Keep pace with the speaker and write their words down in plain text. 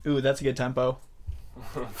Ooh, that's a good tempo.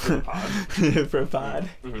 For a pod. For a pod.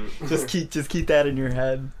 Mm-hmm. Just keep that in your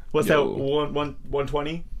head. What's Yo. that?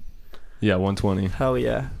 120? Yeah, 120. Hell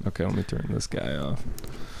yeah. Okay, let me turn this guy off.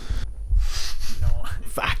 No,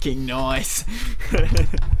 fucking nice.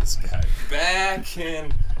 This guy back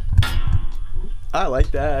in. I like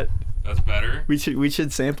that. That's better. We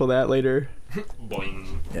should sample that later.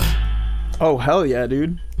 Boing. Oh hell yeah,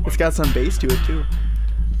 dude. It's got some bass to it too.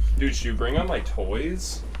 Dude, should you bring out my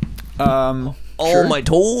toys? Sure. My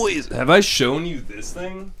toys. Have I shown you this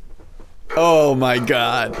thing? Oh my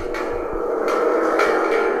god.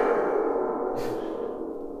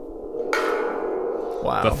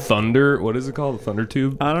 Wow. The Thunder. What is it called? The Thunder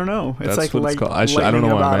Tube. I don't know. It's That's like what it's called. I don't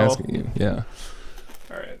know why I'm asking you. Yeah.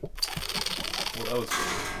 All right. What else?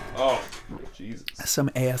 Oh, Jesus. Some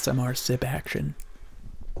ASMR sip action.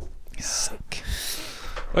 Sick.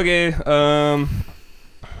 Okay.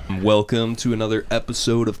 Welcome to another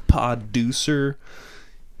episode of Podducer.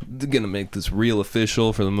 Gonna make this real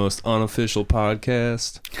official for the most unofficial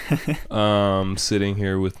podcast. Sitting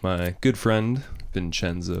here with my good friend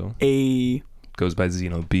Vincenzo. Goes by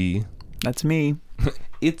Zeno B. That's me.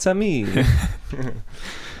 It's a me.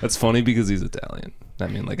 That's funny because he's Italian. I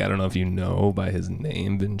mean, like, I don't know if you know by his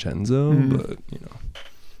name Vincenzo, but you know,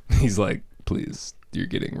 he's like, please, you're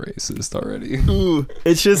getting racist already. Ooh,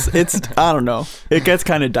 it's I don't know. It gets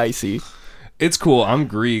kind of dicey. It's cool. I'm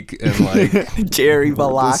Greek and like Jerry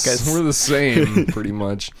Valakis. We're the same pretty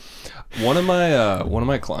much. One of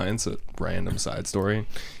my clients, a random side story,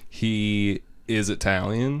 he is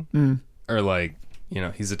Italian. Or like, you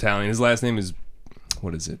know, he's Italian. His last name is,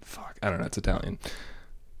 what is it? Fuck, I don't know. It's Italian.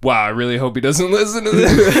 Wow, I really hope he doesn't listen to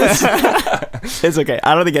this. It's okay.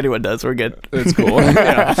 I don't think anyone does. We're good. It's cool.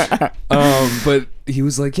 Yeah. But he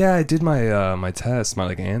was like, yeah, I did my my test, my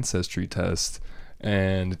like ancestry test,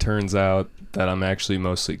 and it turns out that I'm actually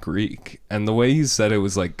mostly Greek. And the way he said it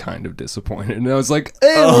was like kind of disappointed. And I was like,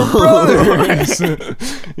 hey, we're brothers.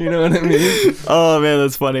 You know what I mean? Oh man,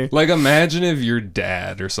 that's funny. Like, imagine if your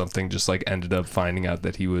dad or something just like ended up finding out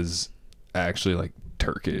that he was actually like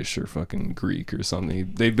Turkish or fucking Greek or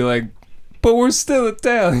something. They'd be like, but we're still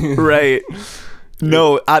Italian. Right.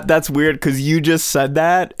 No, that's weird because you just said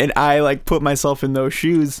that and I like put myself in those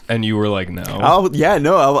shoes. And you were like, no. Oh yeah,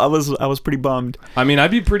 no, I was pretty bummed. I mean,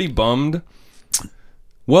 I'd be pretty bummed.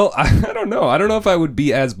 Well, I don't know. I don't know if I would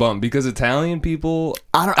be as bummed because Italian people.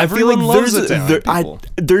 I feel like loves Italian people.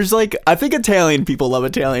 I think Italian people love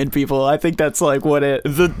Italian people. I think that's like what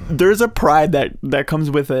there's a pride that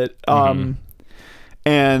comes with it.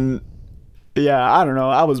 And yeah, I don't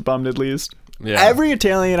know. I was bummed at least. Yeah. Every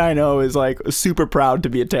Italian I know is like super proud to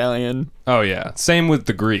be Italian. Oh yeah, same with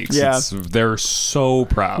the Greeks. Yeah, they're so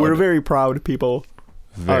proud. We're very proud people.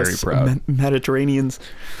 Very proud. Mediterraneans.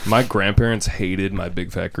 My grandparents hated my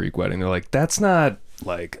big fat Greek wedding. They're like, that's not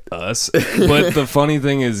like us. But the funny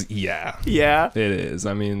thing is, yeah. Yeah. It is.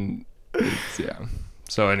 I mean, yeah.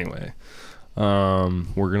 So anyway,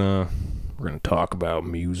 we're gonna talk about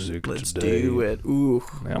music Let's today. do it. Ooh.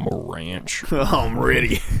 I'm a rancher. I'm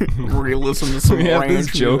ready. We're gonna listen to some We have ranch this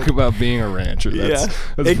joke about being a rancher. That's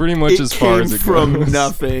It- pretty much as far as it from goes.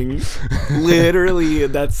 nothing. Literally,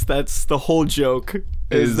 that's the whole joke.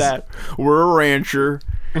 Is that we're a rancher.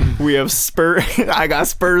 We have spurs. I got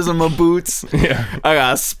spurs in my boots. Yeah. I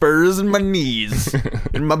got spurs in my knees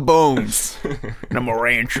and my bones. And I'm a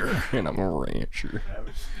rancher. And I'm a rancher.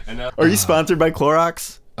 And now, Are you sponsored by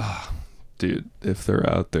Clorox? dude, if they're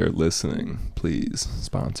out there listening, please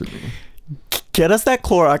sponsor me. Get us that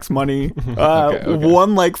Clorox money. Okay.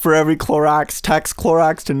 One like for every Clorox. Text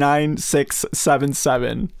Clorox to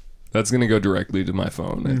 9677. That's gonna go directly to my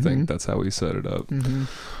phone. I think that's how we set it up.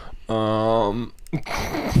 All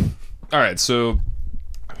right, so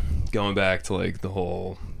going back to like the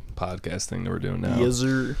whole podcast thing that we're doing now. Yes,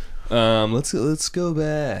 sir. Let's go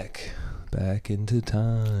back into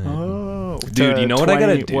time. Oh, Dude, you know what I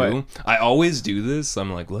gotta do? What? I always do this.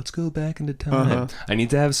 I'm like, let's go back into time. I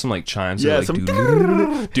need to have some like chimes. Yeah, that, like, some dude,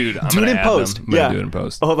 I'm do it gonna in add post. them. I'm gonna do it in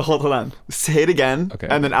post. Hold on. Say it again. Okay.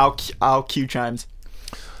 And then I'll cue chimes.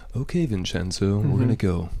 Okay, Vincenzo, we're gonna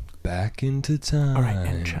go back into time. All right,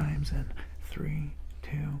 and chimes in 3,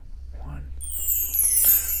 2, 1.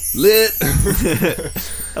 Lit. That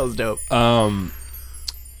was dope.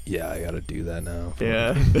 Yeah, I gotta do that now.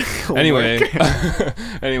 Yeah. Anyway,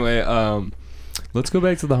 let's go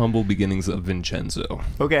back to the humble beginnings of Vincenzo.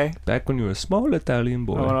 Okay. Back when you were a small Italian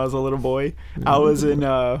boy. When I was a little boy, I was in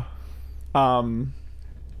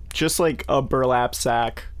just like a burlap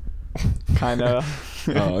sack, kind of.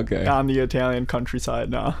 Oh, okay. On the Italian countryside.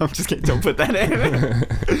 No, I'm just kidding. Don't put that in.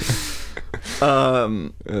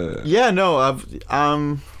 Yeah, no.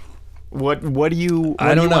 What do you?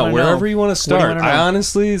 I don't know. Wherever you want to What do you start. wanna I know?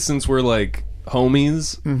 honestly, since we're like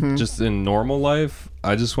homies, Mm-hmm. just in normal life,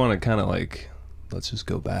 I just want to kind of like, let's just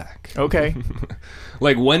go back. Okay.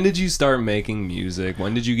 Like, when did you start making music?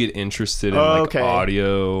 When did you get interested in like Okay.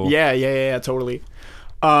 audio? Yeah, totally.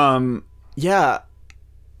 Yeah.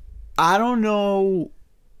 I don't know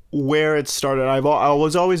where it started. I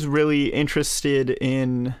was always really interested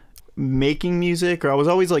in making music, or I was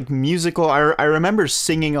always like musical. I remember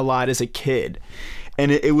singing a lot as a kid,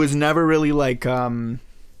 and it was never really like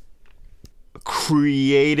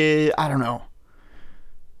created. I don't know.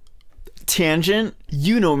 Tangent.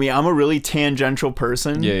 You know me. I'm a really tangential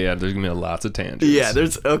person. Yeah. There's gonna be lots of tangents. Yeah,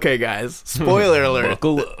 there's okay, guys. Spoiler alert.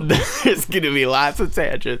 Buckle up. There's gonna be lots of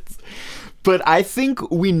tangents. But I think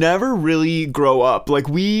we never really grow up. Like,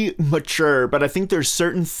 we mature, but I think there's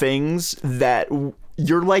certain things that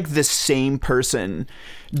you're like the same person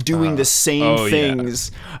doing the same things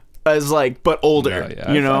as like, but older.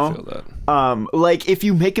 Yeah, you I know? feel that. Like, if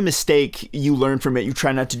you make a mistake, you learn from it. You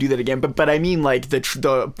try not to do that again. But I mean, like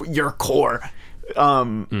your core.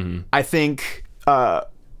 I think.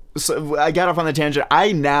 So I got off on the tangent.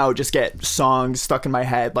 I now just get songs stuck in my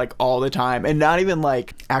head like all the time, and not even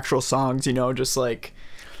like actual songs. You know, just like.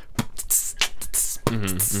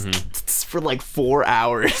 For like 4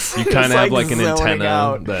 hours. You kind of have like an zoning antenna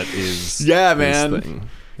out. that is. Yeah, this man. thing.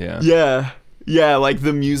 Yeah, like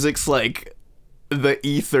the music's like the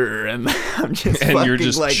ether, and I'm just And you're fucking,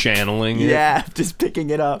 just like, channeling it. Yeah, just picking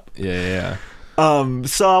it up. Yeah.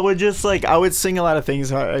 So I would just like, I would sing a lot of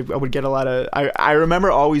things. I would get a lot of, I remember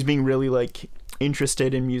always being really like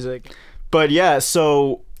interested in music. But yeah,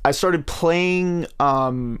 so I started playing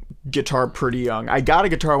guitar pretty young. I got a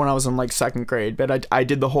guitar when I was in like 2nd grade, but I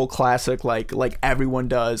did the whole classic like everyone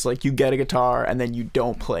does. Like, you get a guitar and then you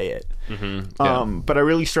don't play it. But I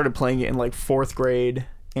really started playing it in like 4th grade,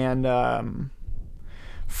 and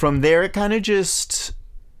from there it kind of just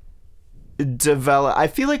develop. I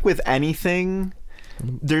feel like with anything,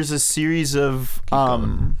 there's a series of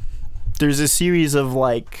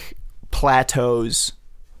like plateaus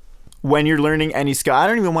when you're learning any skill. I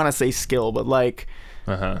don't even want to say skill, but like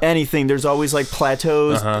anything, there's always like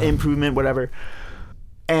plateaus, improvement, whatever.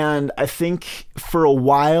 And I think for a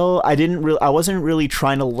while I wasn't really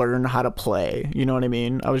trying to learn how to play, you know what I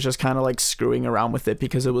mean? I was just kind of like screwing around with it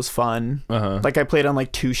because it was fun. Like, I played on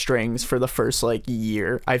like 2 strings for the first like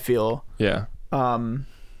year, I feel. Yeah.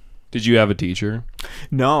 Did you have a teacher?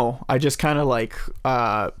 No, I just kind of like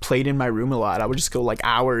played in my room a lot. I would just go like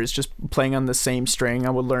hours just playing on the same string. I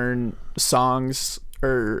would learn songs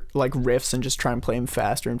or like riffs and just try and play them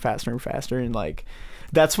faster and faster and faster, and like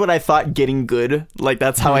that's what I thought getting good. Like,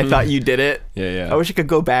 that's how I thought you did it. Yeah. I wish I could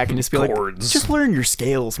go back and just be Chords. like, just learn your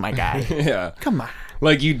scales, my guy. Yeah. Come on.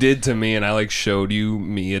 Like you did to me, and I like showed you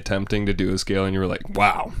me attempting to do a scale, and you were like,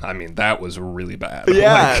 wow, I mean, that was really bad.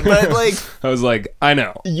 Yeah, Like, but like I was like, I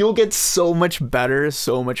know. you'll get so much better,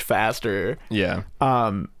 so much faster. Yeah.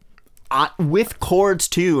 With chords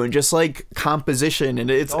too, and just like composition,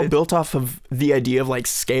 and it's all built off of the idea of like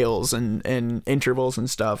scales and intervals and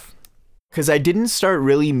stuff. Because I didn't start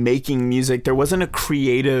really making music. There wasn't a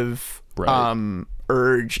creative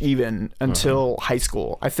urge even until high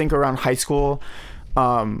school. I think around high school,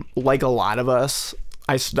 like a lot of us,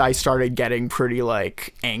 I started getting pretty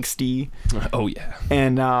like angsty. Oh yeah.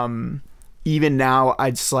 And even now,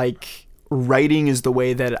 it's like writing is the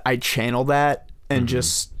way that I channel that, and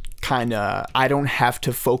just kind of, I don't have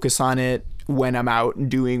to focus on it when I'm out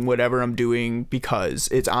and doing whatever I'm doing, because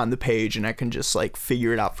it's on the page and I can just like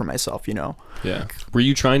figure it out for myself, you know? Yeah. Were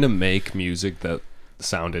you trying to make music that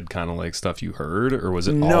sounded kind of like stuff you heard, or was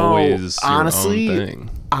it No, always your honestly, own thing?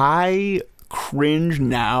 I cringe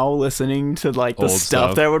now listening to like the Old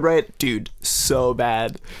stuff stuff. that I would write. Dude, so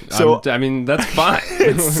bad. So I mean, that's fine.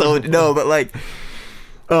 it's so, no, but like,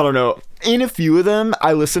 I don't know. In a few of them,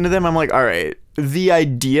 I listen to them, I'm like, all right, the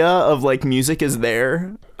idea of like music is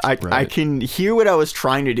there. I can hear what I was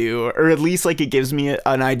trying to do, or at least like it gives me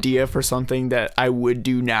an idea for something that I would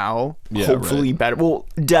do now. Yeah, hopefully better. Well,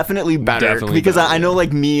 definitely better. Definitely because better, I know yeah.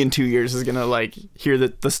 like me in 2 years is gonna like hear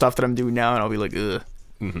the stuff that I'm doing now, and I'll be like, ugh,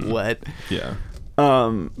 what? Yeah.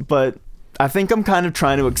 But I think I'm kind of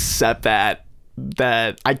trying to accept that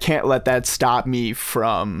I can't let that stop me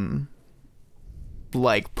from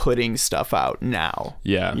like putting stuff out now.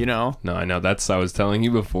 Yeah. You know? No, I know. I was telling you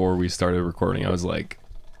before we started recording. I was like,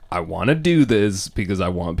 I want to do this because I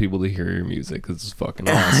want people to hear your music because it's fucking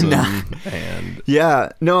awesome. And yeah,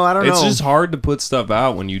 no, I don't know. It's just hard to put stuff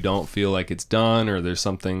out when you don't feel like it's done, or there's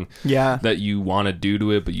something that you want to do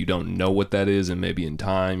to it, but you don't know what that is, and maybe in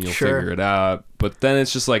time you'll figure it out. But then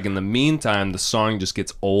it's just like in the meantime, the song just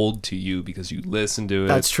gets old to you because you listen to it.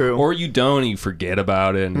 That's true. Or you don't, and you forget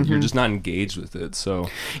about it, and you're just not engaged with it. So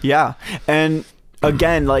yeah, and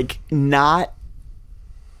again, like not.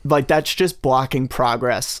 Like, that's just blocking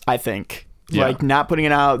progress, I think. Yeah. Like, not putting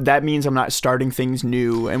it out, that means I'm not starting things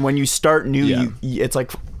new. And when you start new, it's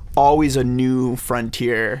like always a new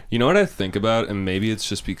frontier. You know what I think about? And maybe it's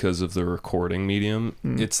just because of the recording medium.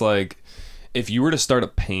 It's like, if you were to start a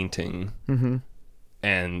painting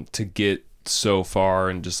and to get so far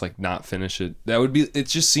and just like not finish it, that would be, it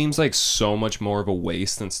just seems like so much more of a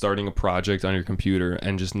waste than starting a project on your computer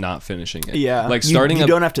and just not finishing it. Yeah, like starting you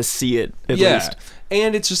don't have to see it at least.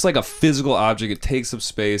 And it's just like a physical object. It takes up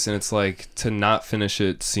space, and it's like to not finish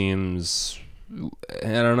it seems, I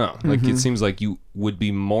don't know, like it seems like you would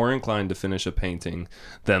be more inclined to finish a painting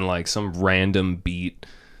than like some random beat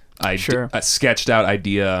a sketched out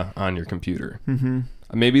idea on your computer.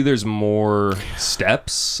 Maybe there's more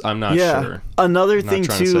steps. I'm not sure. Another thing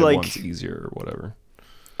too, like one's easier or whatever.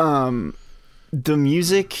 The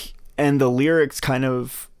music and the lyrics kind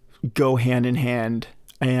of go hand in hand,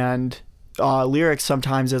 and lyrics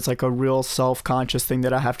sometimes it's like a real self-conscious thing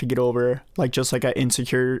that I have to get over, like just like an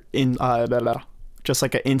insecurity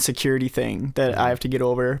thing that I have to get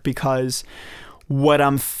over, because what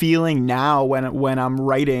I'm feeling now when I'm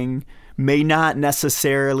writing may not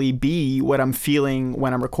necessarily be what I'm feeling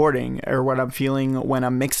when I'm recording or what I'm feeling when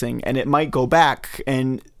I'm mixing, and it might go back,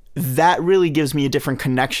 and that really gives me a different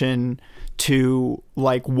connection to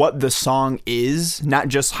like what the song is, not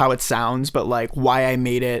just how it sounds, but like why I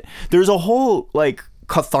made it. There's a whole like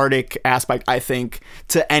cathartic aspect, I think,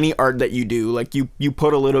 to any art that you do. Like you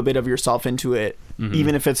put a little bit of yourself into it,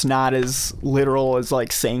 even if it's not as literal as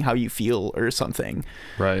like saying how you feel or something.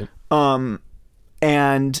 Right.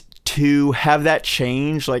 And to have that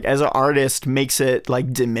change, like as an artist, makes it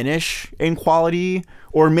like diminish in quality,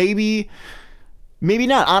 or maybe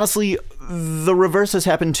not. Honestly, the reverse has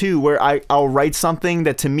happened too, where I'll write something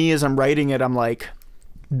that to me as I'm writing it, I'm like,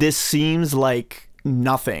 this seems like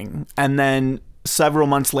nothing. And then several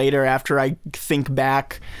months later, after I think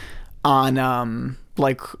back on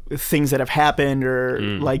like things that have happened or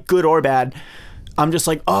like good or bad, I'm just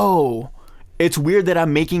like, oh, it's weird that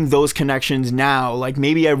I'm making those connections now. Like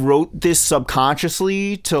maybe I wrote this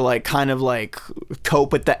subconsciously to like kind of like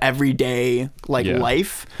cope with the everyday like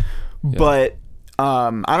life. But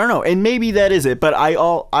I don't know, and maybe that is it, but I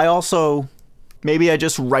also maybe I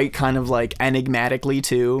just write kind of like enigmatically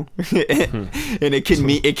too. And it can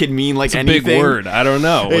mean like it's anything. A big word. I don't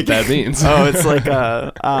know what that means. Oh, it's like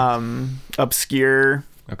a obscure.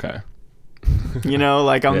 Okay. You know,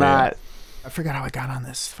 like I'm not. I forgot how I got on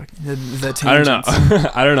this. The tangents. I don't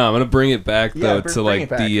know. I don't know. I'm gonna bring it back though to like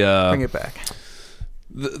bring it back.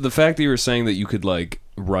 The fact that you were saying that you could like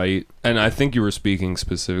write, and I think you were speaking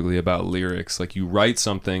specifically about lyrics, like you write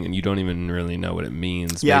something and you don't even really know what it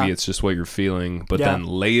means. Maybe it's just what you're feeling, but then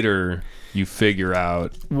later you figure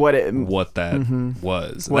out what that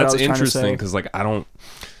was. And that's interesting because like I don't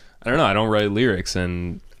know. I don't write lyrics,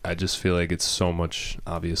 and I just feel like it's so much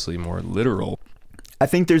obviously more literal. I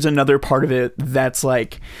think there's another part of it that's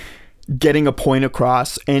like getting a point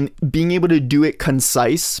across and being able to do it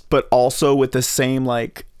concise, but also with the same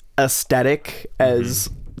like aesthetic as,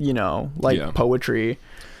 you know, like poetry.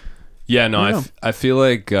 Yeah, no, I feel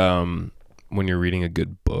like when you're reading a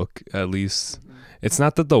good book, at least, it's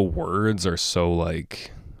not that the words are so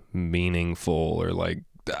like meaningful or like,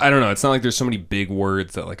 I don't know. It's not like there's so many big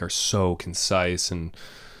words that like are so concise and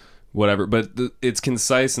whatever, but it's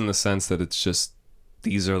concise in the sense that it's just,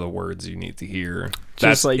 these are the words you need to hear.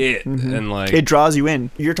 That's like it. And like it draws you in.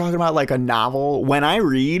 You're talking about like a novel. When I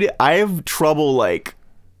read, I have trouble, like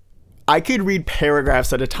I could read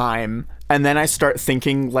paragraphs at a time, and then I start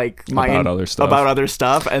thinking like about other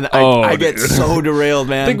stuff, and I get so derailed,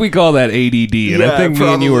 man. I think we call that ADD, and I think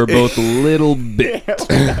me and you are both a little bit.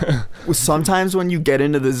 Sometimes when you get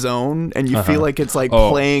into the zone and you feel like it's like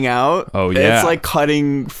playing out, it's like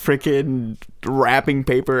cutting freaking wrapping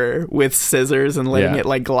paper with scissors and letting it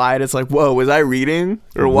like glide. It's like, whoa, was I reading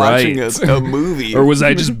or watching a movie? Or was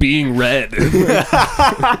I just being read?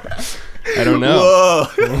 I don't know.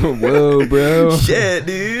 Whoa. Whoa, bro. Shit,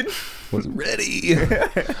 dude. wasn't ready.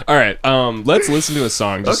 All right, let's listen to a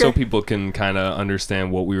song just so Okay. people can kind of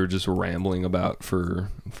understand what we were just rambling about for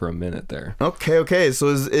a minute there. Okay. So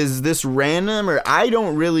is this random, or I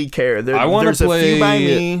don't really care? I wanna there's a play- few by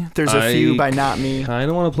me. There's a few by not me. I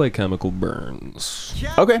don't want to play Chemical Burns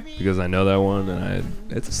Okay. because I know that one and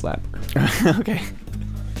it's a slapper. Okay.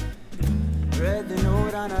 Read the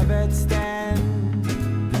note on a bedstand.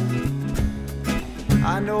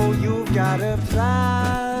 I know you've got a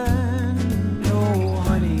plan. No,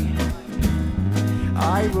 honey,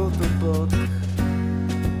 I wrote the book.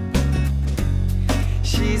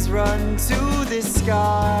 She's run to the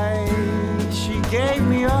sky. She gave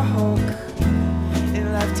me a hook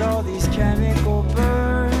and left all these chemical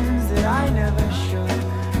burns that I never shook.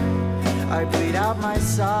 I bleed out my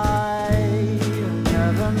side,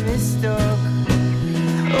 never mistook.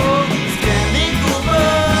 Oh, these chemical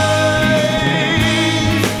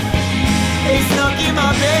burns, they stuck in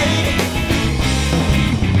my bed.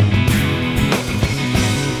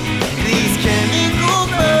 These chemical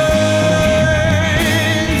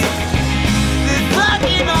burns, they're stuck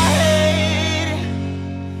in my head.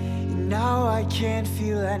 And now I can't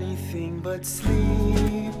feel anything but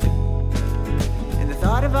sleep. And the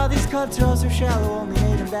thought of all these cuts are so shallow only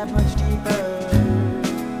made them that much deeper.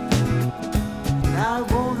 And I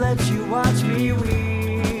won't let you watch me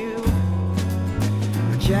weep.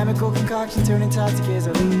 A chemical concoction turning toxic as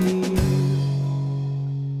I leave.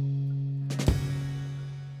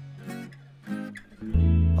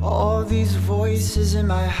 All these voices in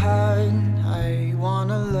my head, I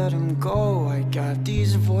wanna let them go. I got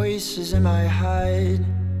these voices in my head,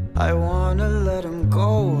 I wanna let them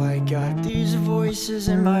go. I got these voices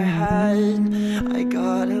in my head, I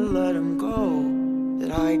gotta let them go.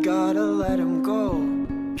 That I gotta let them go.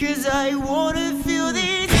 'Cause I wanna feel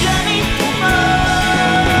these chemical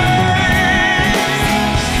burns.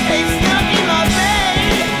 They stuck in my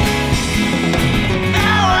brain.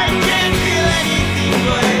 Now I can't feel anything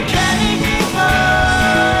but a chemical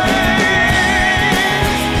burns.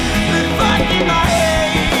 They're fucking my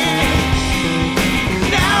head.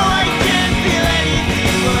 Now I can't feel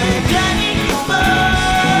anything but a chemical burns.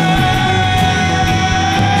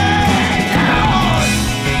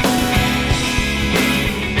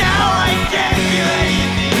 Now I can't feel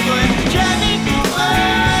anything but chemical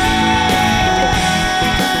burns.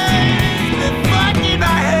 They're fucking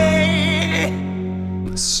my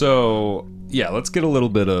head. So yeah, let's get a little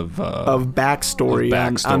bit of Backstory, Of on backstory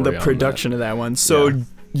the on production of that one. So Yeah.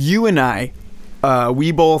 you and I,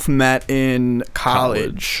 we both met in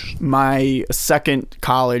college. My second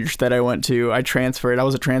college that I went to, I transferred. I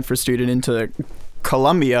was a transfer student into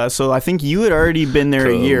Columbia. So I think you had already been there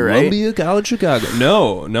a year, right? Columbia College, Chicago.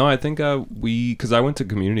 No, I think because I went to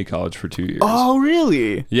community college for 2 years. Oh,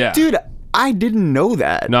 really? Yeah. Dude, I didn't know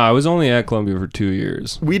that. No, I was only at Columbia for 2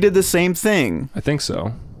 years. We did the same thing. I think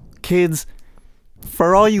so. Kids,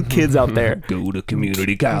 for all you kids out there, Go to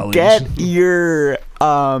community college. get your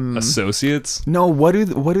Associates. no, what do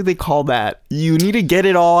they call that? You need to get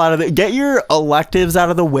it all out of the get your electives out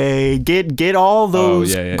of the way. Get all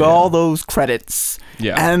those all those credits.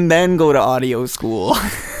 Yeah. And then go to audio school.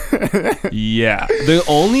 Yeah. The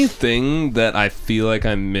only thing that I feel like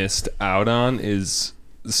I missed out on is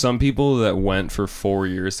some people that went for 4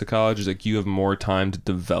 years to college is like you have more time to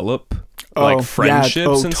develop like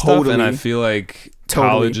friendships and stuff. And I feel like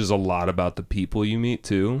college is a lot about the people you meet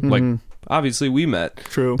too. Like obviously we met.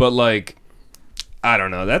 True. But like I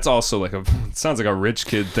don't know. That's also like it sounds like a rich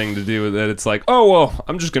kid thing to do. That it's like, oh well,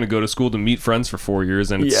 I'm just gonna go to school to meet friends for 4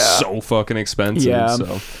 years, and it's so fucking expensive. Yeah.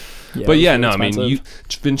 So, Yeah, but yeah, it's no, I mean,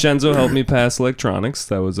 expensive. Vincenzo helped me pass electronics.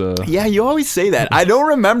 That was a. Yeah, you always say that. I don't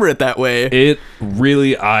remember it that way. It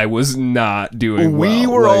really, I was not doing well. We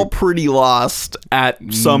were Like, all pretty lost at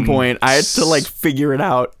some point. I had to like figure it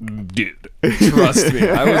out. dude. Trust me,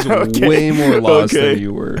 I was way more lost than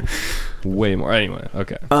you were. Way more. Anyway,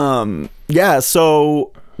 okay. Yeah,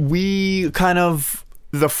 so we kind of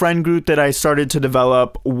the friend group that I started to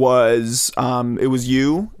develop was it was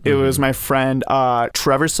you, it was my friend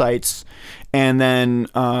Trevor Seitz, and then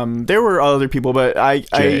there were other people, but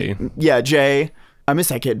Jay. Jay. I miss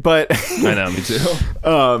that kid, but I know, me too.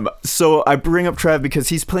 so I bring up Trev because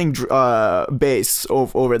he's playing bass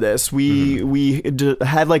over this. We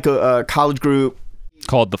had like a college group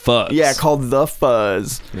Called The Fuzz. Yeah, called The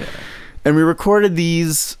Fuzz. Yeah. And we recorded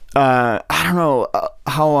these, I don't know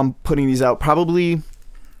how I'm putting these out, probably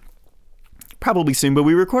soon, but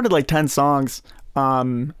we recorded like 10 songs.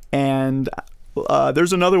 And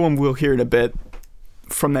there's another one we'll hear in a bit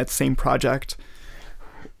from that same project.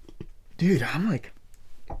 Dude, I'm like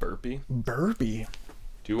Burpee. burpy.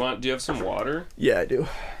 Do you have some water? Yeah, I do.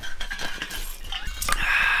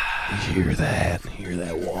 Hear that? Hear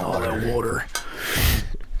that water?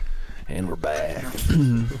 And we're back.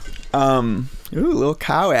 Ooh, little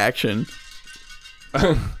cow action.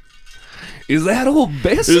 Is that old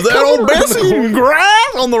Bessie? Is that old Bessie eating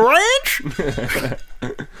grass on the ranch?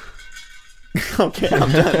 Okay,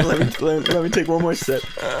 I'm done. Let me take one more sip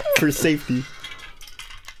for safety.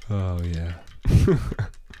 Oh yeah.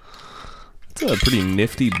 That's a pretty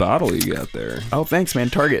nifty bottle you got there. Oh, thanks, man.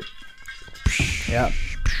 Target. Yeah.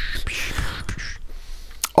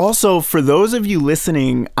 Also, for those of you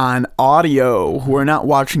listening on audio who are not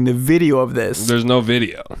watching the video of this, There's no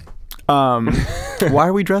video. why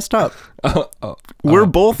are we dressed up? We're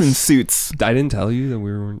both in suits. I didn't tell you that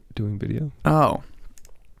we were doing video. Oh.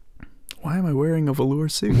 Why am I wearing a velour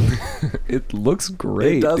suit? It looks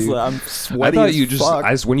great. It does. Dude. I'm I sweaty thought as you just.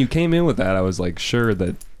 fuck. When you came in with that, I was like sure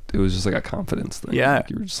that it was just like a confidence thing. Yeah. Like,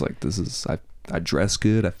 you were just like, this is. I dress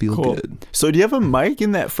good. I feel Cool. good. So do you have a mic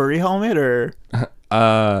in that furry helmet, or?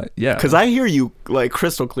 Yeah. Because I hear you like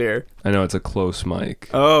crystal clear. I know it's a close mic.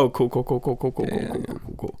 Oh, cool.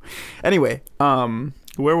 Anyway,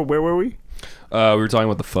 where were we? We were talking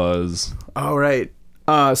about the fuzz. All right.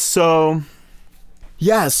 So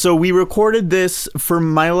we recorded this for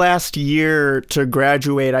my last year to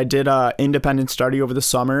graduate. I did independent study over the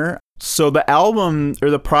summer. So the album or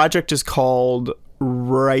the project is called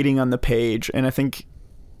Writing on the Page, and I think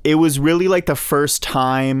it was really like the first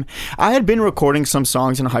time I had been recording some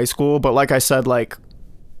songs in high school, but like I said, like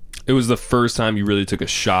It was the first time you really took a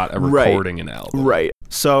shot at recording an album. right.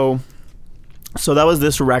 So that was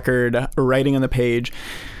this record, Writing on the Page.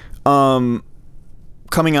 Coming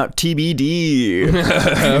out TBD.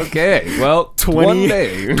 Okay. Well, 20, one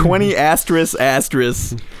day. 20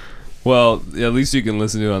 asterisk. Well, at least you can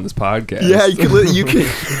listen to it on this podcast. Yeah, you can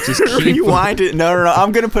Just keep rewind it. No.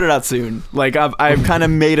 I'm gonna put it out soon. Like I've kind of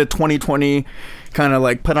made a 2020 kind of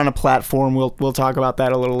like put on a platform. We'll talk about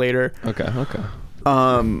that a little later. Okay.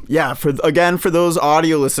 Yeah. For those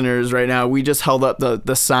audio listeners right now, we just held up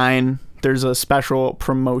the sign. There's a special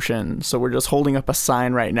promotion, so we're just holding up a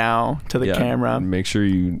sign right now to the camera. Make sure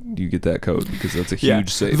you get that code because that's a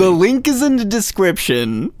huge saving. The link is in the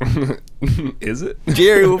description. Is it?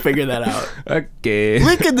 Jerry will figure that out. Okay.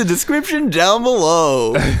 Link in the description down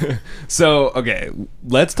below. So, okay,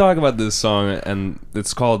 let's talk about this song, and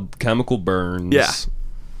it's called Chemical Burns. Yeah.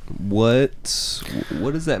 What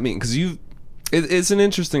does that mean? Because it's an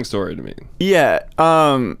interesting story to me. Yeah.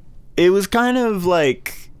 It was kind of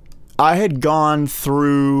like I had gone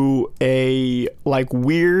through a like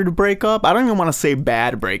weird breakup. I don't even want to say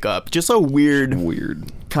bad breakup, just a weird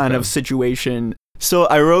kind of situation. So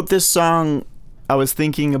I wrote this song. I was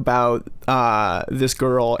thinking about this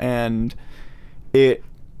girl, and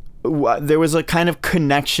there was a kind of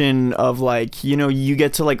connection of like, you know, you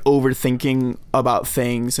get to like overthinking about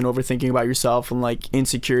things and overthinking about yourself and like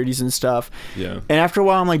insecurities and stuff. Yeah. And after a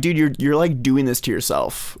while, I'm like, dude, you're like doing this to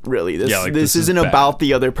yourself, really. This isn't bad. about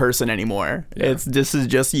the other person anymore. Yeah. This is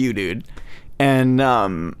just you, dude. And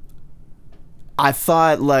I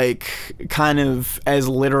thought like kind of as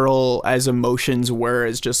literal as emotions were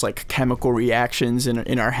as just like chemical reactions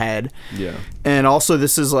in our head. Yeah. And also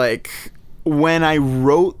this is like when I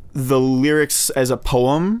wrote the lyrics as a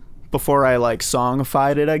poem before I like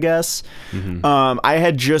songified it, I guess. Mm-hmm. I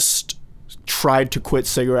had just tried to quit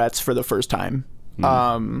cigarettes for the first time.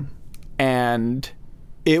 And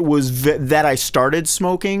it was that I started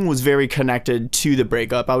smoking was very connected to the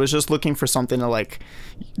breakup. I was just looking for something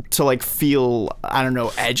to feel, I don't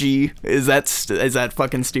know, edgy. Is that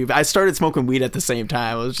fucking stupid? I started smoking weed at the same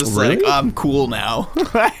time. I was just Really? like, I'm cool now.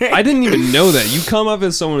 I didn't even know that. You come up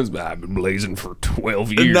as someone who's I've been blazing for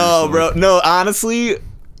 12 years. No, bro. No, honestly,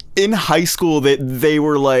 in high school, they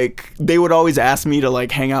were like, they would always ask me to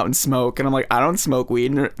like hang out and smoke, and I'm like, I don't smoke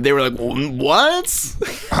weed. And they were like, what?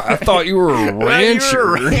 I thought you were a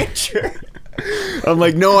rancher. You're a rancher. I'm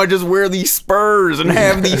like, no, I just wear these spurs and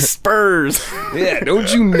have these spurs. Yeah,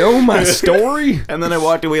 don't you know my story? And then I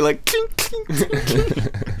walked away like, clink, clink, clink,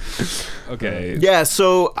 clink. Okay. Yeah,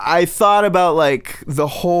 so I thought about like the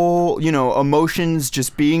whole, you know, emotions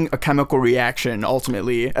just being a chemical reaction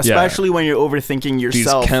ultimately, especially when you're overthinking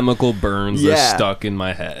yourself. These chemical burns Yeah. are stuck in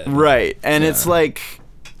my head. Right. And it's like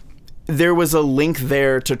there was a link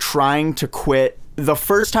there to trying to quit. The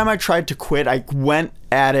first time I tried to quit, I went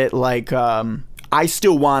at it like I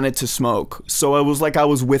still wanted to smoke. So it was like I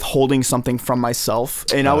was withholding something from myself,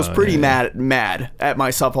 and I was pretty mad at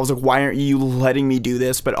myself. I was like, why aren't you letting me do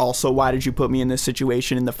this? But also, why did you put me in this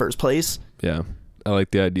situation in the first place? Yeah. I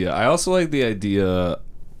like the idea. I also like the idea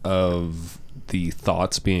of the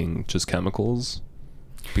thoughts being just chemicals.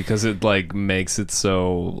 because it like makes it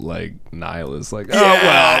so like nihilist. Like,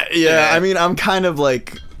 I mean, I'm kind of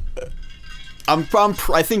like,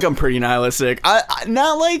 I think I'm pretty nihilistic. I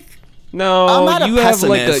not like. No, I'm not a you have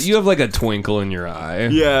pessimist. like a twinkle in your eye.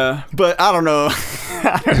 Yeah, but I don't know.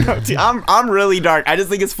 I don't know. Dude, I'm really dark. I just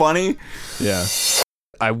think it's funny. Yeah.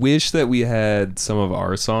 I wish that we had some of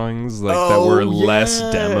our songs like that Oh, were less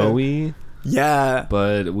yeah. demo-y, Yeah.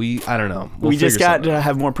 but I don't know. We'll We just figure got something to out.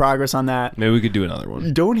 have more progress on that. Maybe we could do another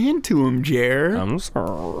one. Don't hint to him, Jer. I'm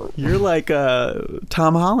sorry. You're like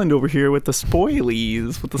Tom Holland over here with the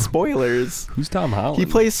spoilies, with the spoilers. Who's Tom Holland? He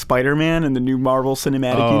plays Spider-Man in the new Marvel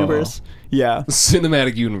Cinematic Oh. Universe. Yeah.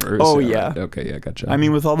 Cinematic Universe. Oh, right. yeah. Okay, yeah, gotcha. I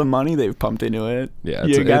mean, with all the money they've pumped into it, yeah,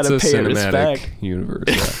 you gotta it's a pay it cinematic respect. universe.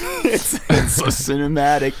 Yeah. it's a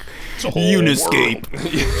cinematic uniscape. A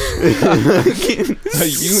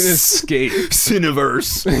uniscape.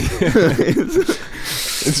 Cineverse.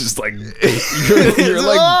 It's just like you're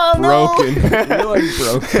like Oh, no. broken. You're like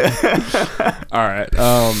broken. All right.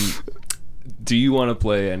 Do you want to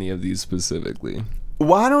play any of these specifically?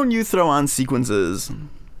 Why don't you throw on sequences?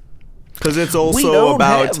 Because it's also don't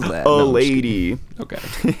about have that. a No, I'm just lady. Okay.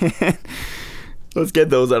 Let's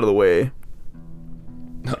get those out of the way.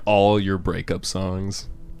 All your breakup songs.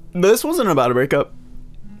 This wasn't about a breakup.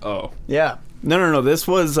 Oh. Yeah. No. This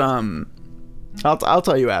was I'll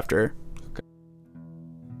tell you after.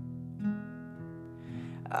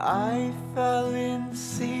 I fell in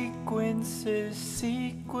sequences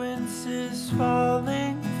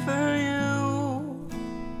falling for you.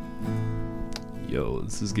 Yo,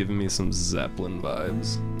 this is giving me some Zeppelin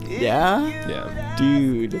vibes. Yeah? Yeah.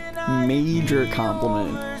 Dude, major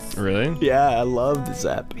compliment. Really? Yeah, I love the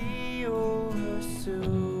Zepp. Be over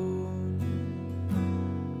soon.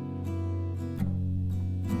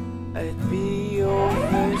 I'd be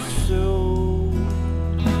over soon.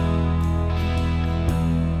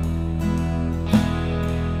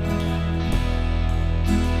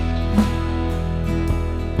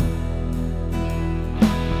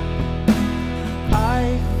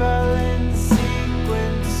 I fell in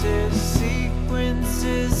sequences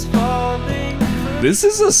falling for This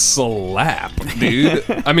is a slap, dude.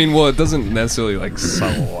 I mean, well, it doesn't necessarily like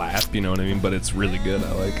slap, you know what I mean? But it's really good.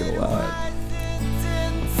 I like it a lot.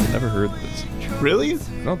 I've never heard this. Really?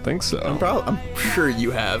 I don't think so. I'm sure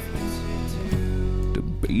you have.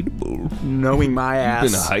 Debatable. Knowing my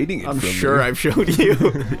ass. been hiding it I'm from sure me. I've showed you.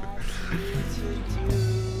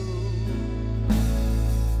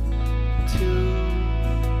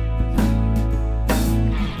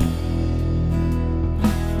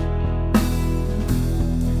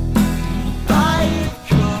 I've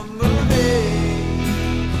come of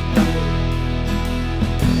age.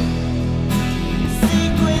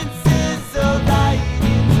 Sequences of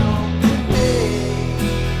lightnings on the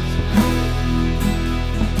page.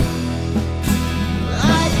 I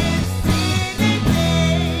have seen a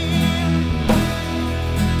day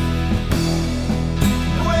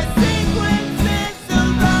where sequences of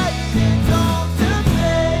lightnings on the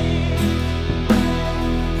page.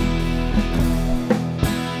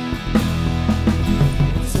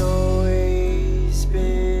 It's always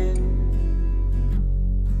been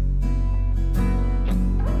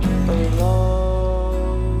a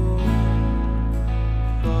long,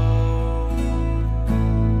 long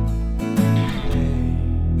day.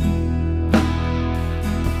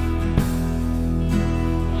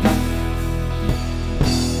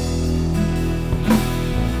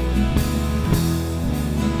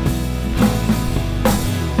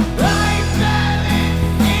 I fell in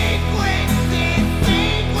sequences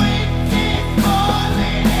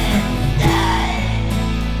falling in days.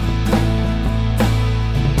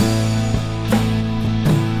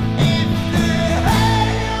 If the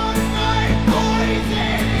head on my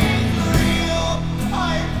poison is real, I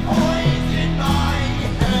poison my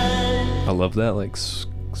head. I love that like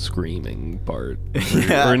screaming part.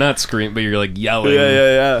 Yeah. Or not scream, but you're like yelling.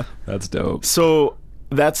 yeah. That's dope. So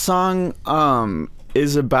that song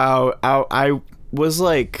is about I was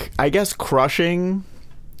like, I guess, crushing,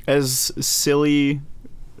 as silly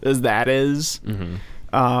as that is.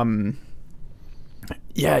 Mm-hmm.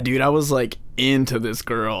 Yeah, dude, I was like into this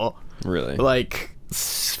girl, Really? like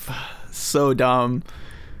so dumb,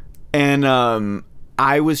 and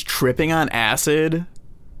I was tripping on acid,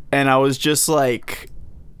 and I was just like,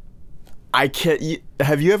 I can't.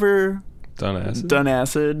 Have you ever Done acid? done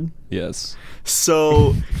acid? Yes.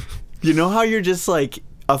 So, you know how you're just like,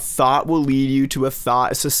 a thought will lead you to a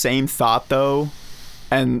thought. It's the same thought though.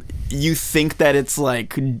 And you think that it's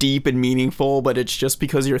like deep and meaningful, but it's just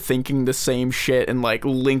because you're thinking the same shit and like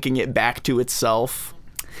linking it back to itself.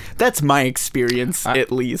 That's my experience,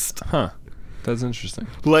 at least. Huh. That's interesting.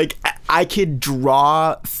 Like I could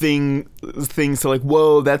draw things to like,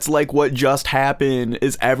 whoa, that's like what just happened.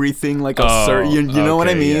 Is everything like a certain? You know what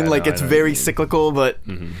I okay, mean? yeah, Like no, it's I know what you very mean. cyclical, but.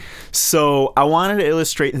 So I wanted to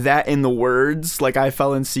illustrate that in the words, like I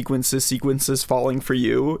fell in sequences falling for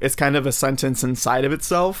you. It's kind of a sentence inside of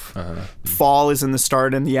itself. Fall is in the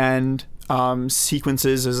start and the end.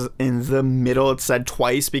 Sequences is in the middle. It's said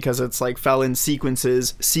twice because it's like fell in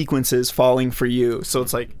sequences falling for you. So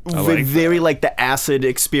it's like, like very like the acid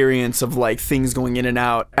experience of like things going in and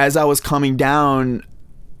out. As I was coming down,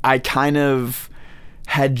 I kind of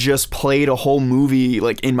had just played a whole movie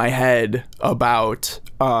like in my head about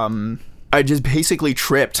I just basically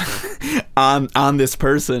tripped on this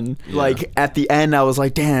person. Like at the end I was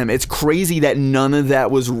like, damn, it's crazy that none of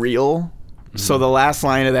that was real. So the last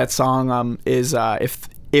line of that song is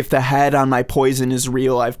if the head on my poison is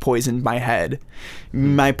real, I've poisoned my head.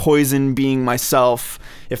 My poison being myself.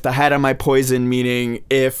 If the head on my poison meaning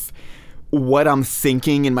if what I'm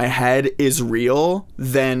thinking in my head is real,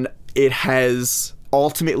 then it has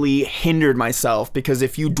ultimately hindered myself, because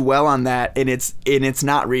if you dwell on that and it's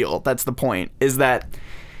not real, that's the point, is that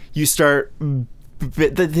you start.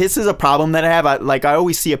 This is a problem that I have. I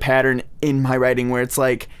always see a pattern in my writing where it's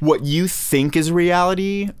like what you think is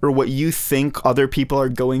reality or what you think other people are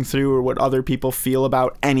going through or what other people feel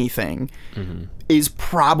about anything is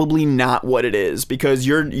probably not what it is, because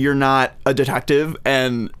you're not a detective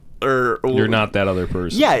and or You're not that other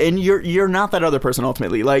person. yeah, and you're not that other person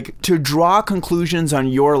ultimately. Like, to draw conclusions on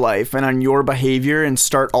your life and on your behavior and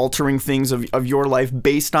start altering things of your life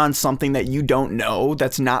based on something that you don't know,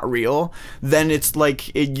 that's not real, then it's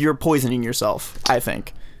like you're poisoning yourself, I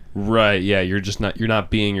think. Right, yeah, you're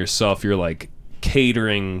not being yourself. You're like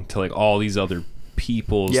catering to like all these other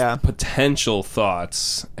people's potential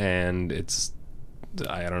thoughts, and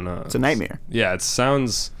I don't know. It's a nightmare. Yeah, it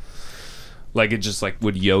sounds like it just like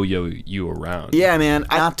would yo-yo you around. Yeah, man.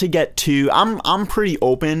 Not to get too... I'm pretty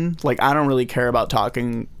open. Like, I don't really care about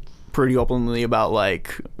talking pretty openly about,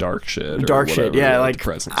 like... Dark shit. Yeah, like,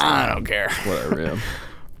 depressing I stuff. don't care. Whatever, yeah.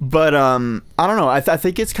 But, I don't know. I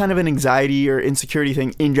think it's kind of an anxiety or insecurity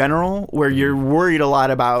thing in general, where you're worried a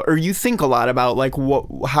lot about, or you think a lot about, like,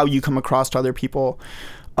 how you come across to other people.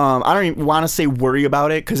 I don't even want to say worry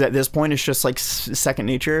about it, because at this point it's just, like, second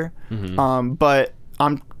nature. But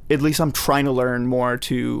at least I'm trying to learn more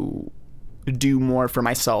to do more for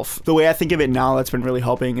myself. The way I think of it now that's been really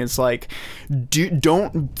helping is like,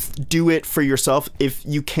 don't do it for yourself if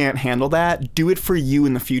you can't handle that. Do it for you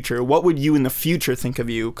in the future. What would you in the future think of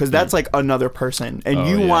you? Because that's like another person, and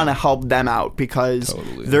you want to help them out, because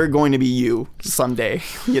they're going to be you someday,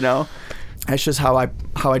 you know? That's just how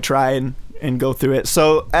I try and go through it.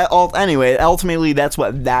 So anyway, ultimately that's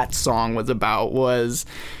what that song was about, was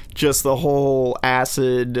just the whole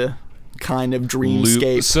acid kind of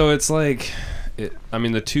dreamscape. So it's like,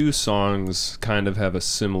 the two songs kind of have a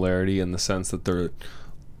similarity in the sense that they're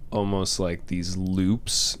almost like these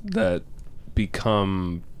loops that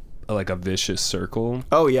become like a vicious circle.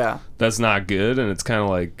 Oh yeah, that's not good. And it's kind of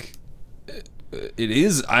like, it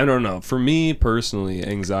is, I don't know, for me personally,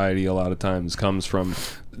 anxiety a lot of times comes from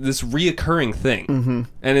this reoccurring thing.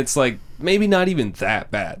 And it's like maybe not even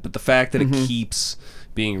that bad, but the fact that it keeps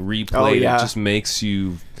being replayed, it just makes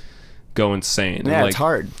you go insane. Yeah, and it's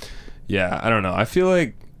hard. Yeah, I don't know. I feel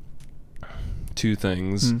like two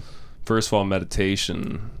things. First of all,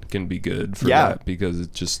 meditation can be good for that, because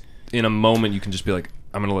it just, in a moment, you can just be like,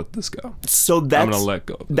 I'm gonna let this go. So I'm gonna let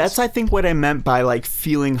go of this. That's, I think, what I meant by like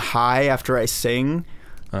feeling high after I sing.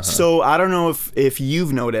 So I don't know if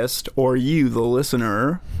you've noticed, or you, the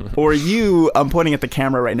listener, or you, I'm pointing at the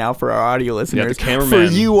camera right now for our audio listeners. Yeah, the cameraman. For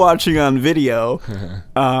you watching on video,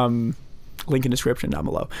 link in description down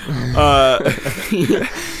below.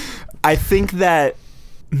 I think that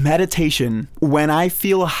meditation, when I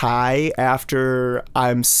feel high after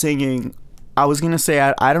I'm singing, I was going to say,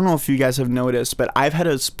 I don't know if you guys have noticed, but I've had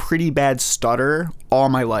a pretty bad stutter all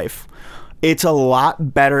my life. It's a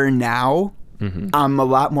lot better now. I'm a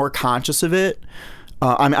lot more conscious of it.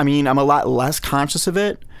 I'm a lot less conscious of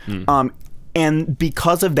it. And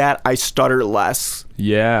because of that, I stutter less.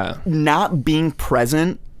 Yeah. Not being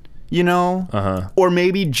present, you know, or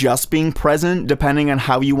maybe just being present, depending on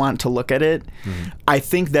how you want to look at it. I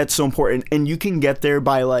think that's so important. And you can get there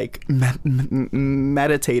by like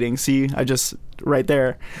meditating. See, I just right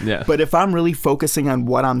there. Yeah. But if I'm really focusing on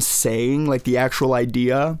what I'm saying, like the actual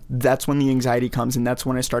idea, that's when the anxiety comes, and that's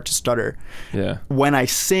when I start to stutter. Yeah. When I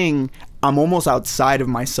sing, I'm almost outside of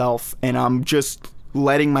myself, and I'm just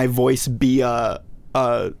letting my voice be a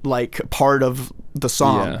like part of the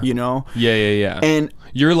song, Yeah. you know? Yeah. And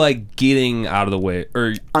you're like getting out of the way,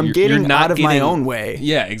 or I'm you're getting not out of my getting- own way.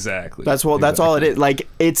 Yeah, exactly. That's all it is. Like,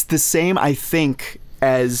 it's the same, I think,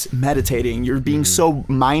 as meditating. You're being so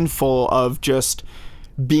mindful of just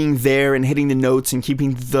being there and hitting the notes and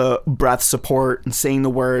keeping the breath support and saying the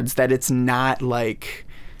words, that it's not like,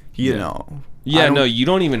 you know. Yeah, no, you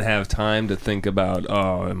don't even have time to think about,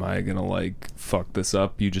 oh, am I gonna like fuck this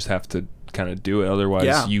up? You just have to kind of do it,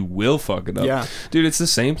 otherwise you will fuck it up. Yeah. Dude, it's the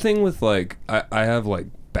same thing with like I have like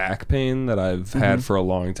back pain that I've had for a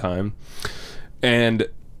long time, and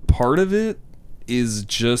part of it is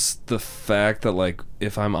just the fact that like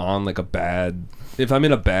if I'm on like if I'm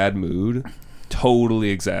in a bad mood,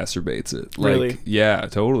 totally exacerbates it. Like, Really? yeah,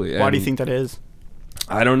 totally. Why do you think that is?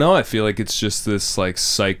 I don't know. I feel like it's just this like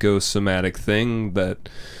psychosomatic thing that,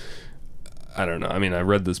 I don't know. I mean, I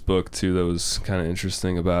read this book too that was kind of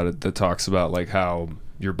interesting about it, that talks about like how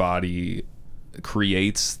your body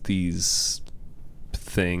creates these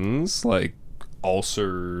things like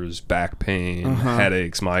ulcers, back pain,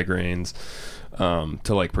 headaches, migraines,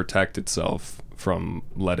 to like protect itself from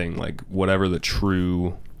letting like whatever the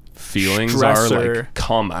true feelings are Stressor. like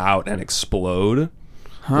come out and explode.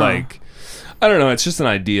 Like, I don't know. It's just an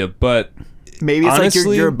idea, but Maybe it's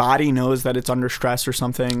honestly, like your body knows that it's under stress or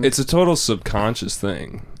something. it's a total subconscious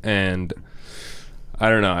thing, and I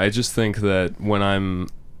don't know. I just think that when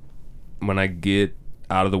I get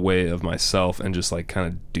out of the way of myself and just like kind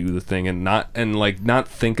of do the thing and not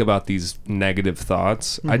think about these negative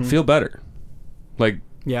thoughts, I'd feel better. Like,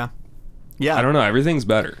 yeah. I don't know. Everything's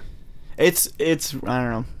better. It's I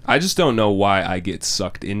don't know. I just don't know why I get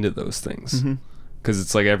sucked into those things. Because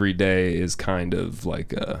it's like every day is kind of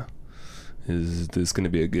like is this going to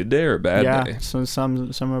be a good day or a bad day? So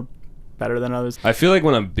some are better than others. I feel like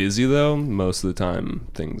when I'm busy though, most of the time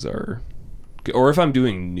things are, or if I'm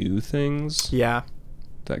doing new things, Yeah.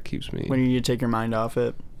 that keeps me. When you need to take your mind off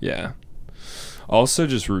it. Yeah. Also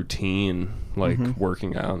just routine, like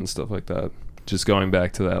working out and stuff like that. Just going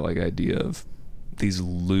back to that like idea of these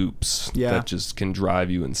loops that just can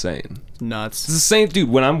drive you insane. Nuts. It's the same, dude.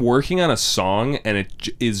 When I'm working on a song and it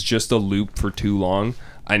is just a loop for too long,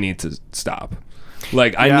 I need to stop.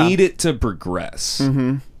 Like, I need it to progress.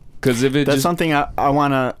 Because if it That's just... something I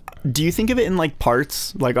want to... Do you think of it in, like,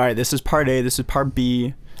 parts? Like, all right, this is part A, this is part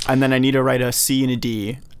B, and then I need to write a C and a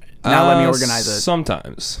D. Now let me organize it.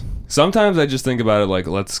 Sometimes I just think about it like,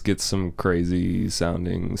 let's get some crazy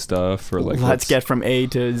sounding stuff, or like Let's get from A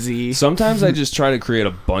to Z. Sometimes I just try to create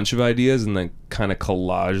a bunch of ideas and then kind of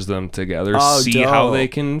collage them together, see dope. how they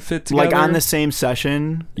can fit together. Like on the same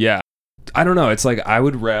session. Yeah. I don't know. It's like I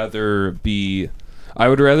would rather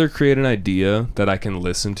create an idea that I can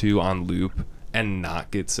listen to on loop and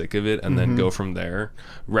not get sick of it and then go from there,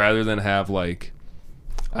 rather than have like,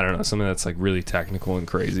 I don't know, something that's like really technical and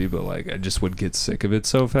crazy, but like I just would get sick of it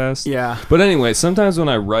so fast. Yeah. But anyway, sometimes when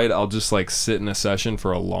I write, I'll just like sit in a session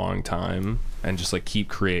for a long time and just like keep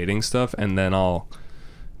creating stuff, and then I'll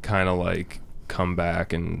kind of like come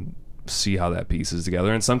back and see how that pieces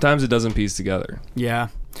together. And sometimes it doesn't piece together. Yeah.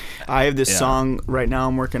 I have this song right now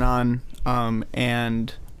I'm working on,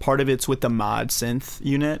 and part of it's with the mod synth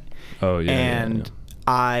unit. Oh yeah. And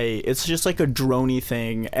it's just like a droney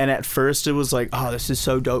thing, and at first it was like, oh, this is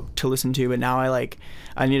so dope to listen to, but now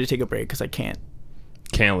I need to take a break because I can't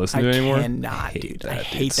listen to it anymore. I cannot, dude. I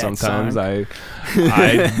hate that Sometimes song.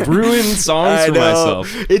 I ruin songs for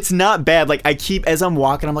myself. It's not bad. Like, I keep, as I'm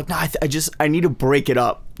walking, I'm like, no, I need to break it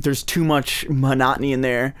up. There's too much monotony in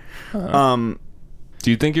there. Do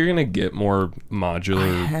you think you're gonna get more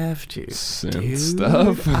modular? I have to. Synth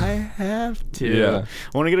stuff? I have to. Yeah.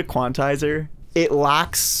 I want to get a quantizer. It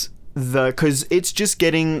locks because it's just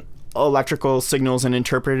getting electrical signals and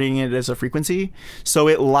interpreting it as a frequency. So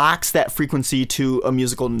it locks that frequency to a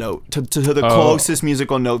musical note, to the closest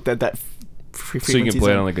musical note that frequency. So you can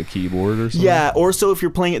play it on like a keyboard or something? Yeah, or so if you're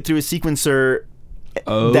playing it through a sequencer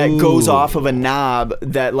that goes off of a knob,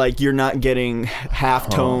 that like you're not getting half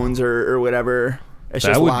tones or whatever. It's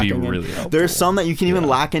that just would locking be in. really helpful. There's some that you can even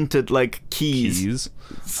lock into like keys.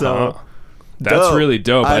 So that's dope. really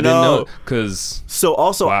dope. I didn't know, because so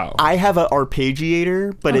also wow. I have an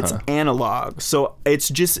arpeggiator, but it's analog. So it's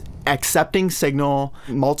just accepting signal,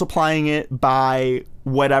 multiplying it by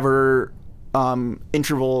whatever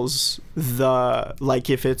intervals, like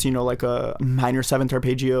if it's, like a minor seventh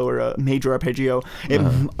arpeggio or a major arpeggio, it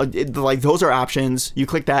like those are options. You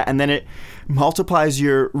click that and then it multiplies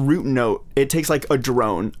your root note. It takes like a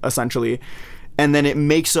drone essentially, and then it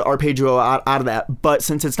makes an arpeggio out of that. But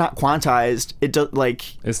since it's not quantized, it does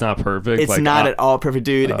like it's not perfect. It's like, not at all perfect,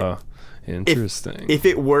 dude. Interesting. If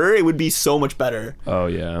it were, it would be so much better. Oh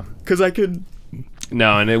yeah, because I could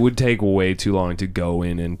No, and it would take way too long to go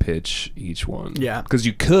in and pitch each one. Yeah. Because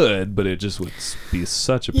you could, but it just would be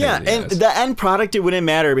such a pain Yeah, in the and ass. the end product, it wouldn't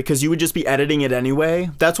matter because you would just be editing it anyway.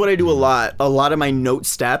 That's what I do a lot. A lot of my note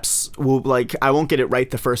steps will, like, I won't get it right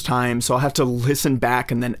the first time, so I'll have to listen back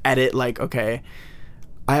and then edit, like, okay,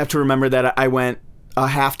 I have to remember that I went a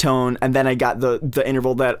half tone and then I got the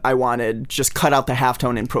interval that I wanted, just cut out the half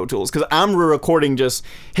tone in Pro Tools. Because I'm recording, just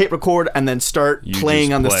hit record and then start You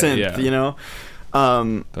playing just on the play, synth, yeah. you know?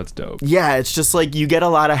 That's dope. Yeah, it's just like you get a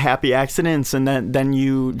lot of happy accidents and then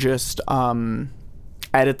you just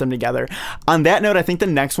edit them together. On that note, I think the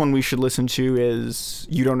next one we should listen to is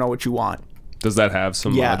You Don't Know What You Want. Does that have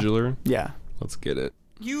some Yeah. modular? Yeah. Let's get it.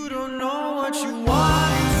 You don't know what you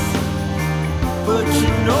want, but you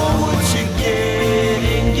know what you're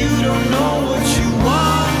getting. You don't know what you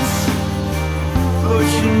want, but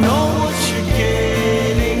you know what you're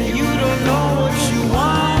getting. You don't know what you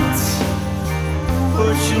want,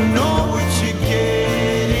 but you know what you're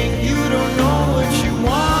getting. You don't know what you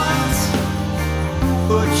want,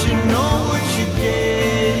 but you know what you're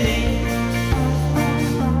getting.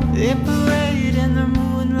 They parade in the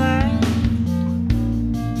moonlight.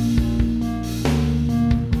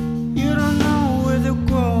 You don't know where they're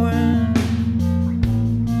going.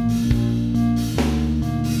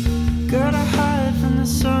 Gotta hide from the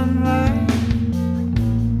sunlight.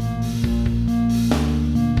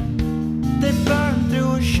 They burn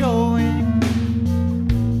through a showing.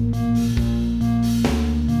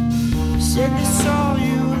 Said they saw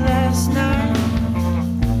you last night.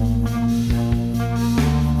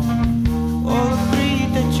 All agreed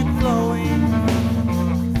that you're glowing.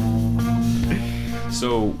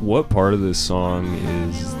 So, what part of this song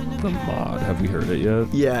is the mod? Have we heard it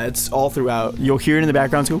yet? Yeah, it's all throughout. You'll hear it in the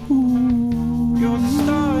background. Go, ooh. You're the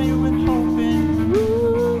star you've been hoping.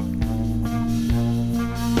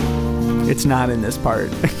 It's not in this part.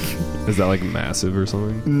 Is that like massive or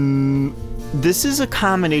something? This is a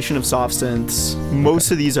combination of soft synths.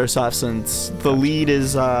 Most of these are soft synths. The lead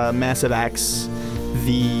is Massive X.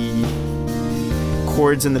 The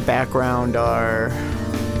chords in the background are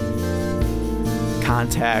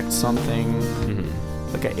Contact something,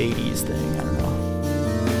 like an 80s thing. I don't know.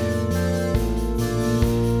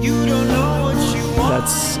 You don't know what you want.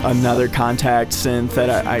 That's another Contact synth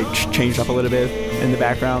that I changed up a little bit in the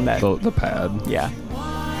background. That The pad. yeah.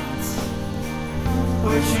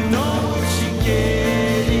 But you know what you're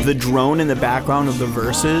getting. The drone in the background of the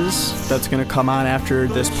verses that's gonna come on after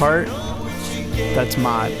this part. That's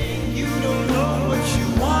mod. You don't know what you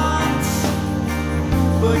want,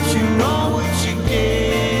 but you know what you're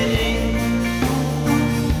getting.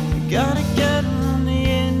 You gotta get on the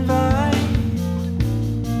invite.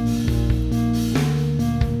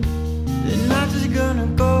 They're not just gonna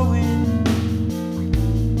go in.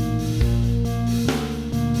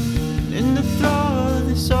 In the thrall of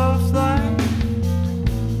the soft light,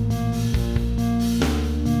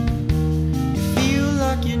 you feel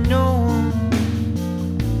like you know 'em.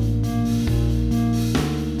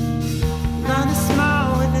 Not a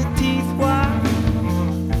smile with the teeth white.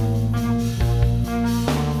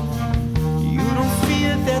 You don't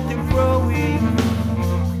fear that they're growing.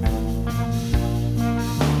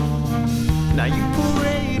 Now you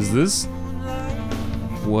parade. Is this.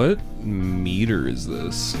 What meter is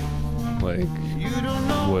this? Like, You don't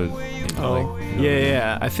know what. where you Oh, Like,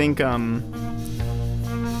 yeah. I think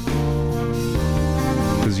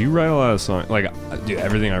Because you write a lot of songs. Like, dude,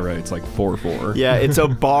 everything I write, it's like 4/4. yeah, it's a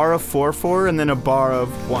bar of 4/4 and then a bar of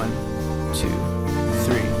 1, 2,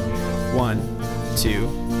 3, 1, 2,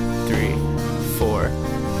 3, 4,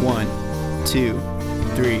 1, 2,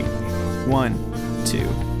 3, 1, 2,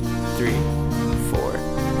 3, 4,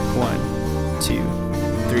 1, 2,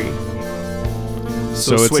 3.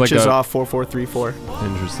 So, it's switches like off 4/4/3/4.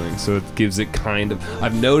 Interesting. So it gives it kind of.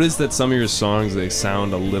 I've noticed that some of your songs, they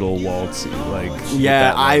sound a little waltzy. Like, with Yeah,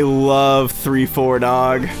 that, I like- love 3/4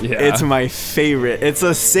 dog. Yeah. It's my favorite. It's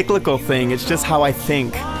a cyclical thing. It's just how I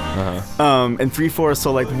think. And 3/4 is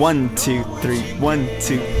so like 1, 2, 3, 1,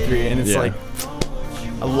 2, 3, and it's Yeah. like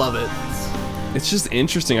I love it. It's just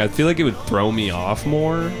interesting. I feel like it would throw me off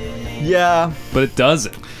more, Yeah. but it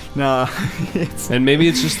doesn't. Nah. it's And maybe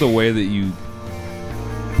it's just the way that you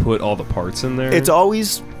put all the parts in there. it's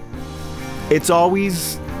always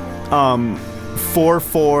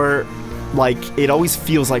 4/4, like it always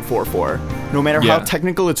feels like 4/4. No matter how Yeah.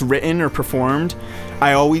 technical it's written or performed,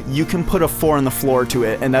 you can put a 4 on the floor to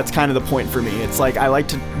it, and that's kind of the point for me. It's like I like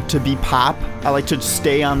to be pop. I like to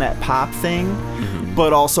stay on that pop thing,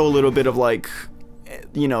 but also a little bit of like,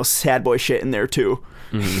 sad boy shit in there too.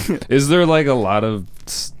 Is there like a lot of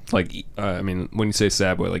Like, I mean, when you say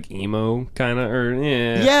sad boy, like emo kind of, or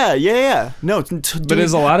Yeah. No, but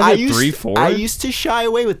is a lot of it 3/4? I used to shy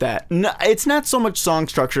away with that. No, it's not so much song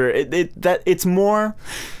structure. It's more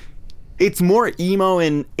emo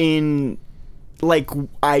in like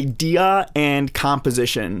idea and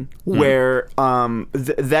composition, where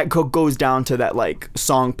that goes down to that like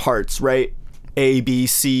song parts, right? A, B,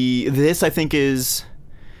 C. This I think is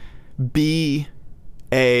B,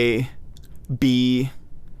 A, B,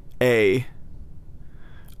 A,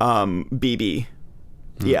 B, B.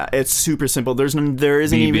 Yeah, it's super simple. There isn't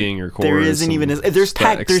B even being your chorus there isn't even there's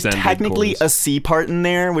that technically chorus. a C part in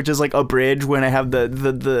there, which is like a bridge when I have the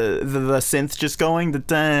synth just going. It's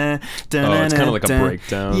kind of like a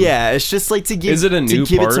breakdown. Yeah, it's just like to give Is it a new to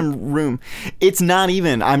give part? it some room. It's not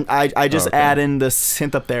even. I just Okay. add in the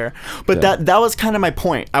synth up there. But Yeah. that was kind of my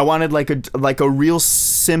point. I wanted like a real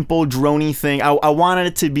simple droney thing. I wanted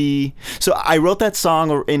it to be. So I wrote that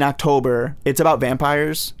song in October. It's about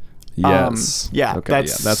vampires. Yes. Yeah, Okay.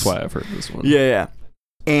 That's why I've heard this one. Yeah.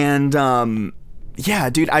 And yeah,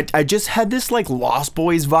 dude, I just had this like Lost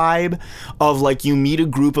Boys vibe of like you meet a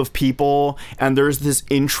group of people and there's this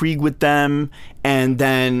intrigue with them, and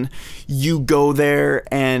then you go there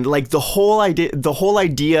and like the whole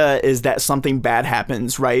idea is that something bad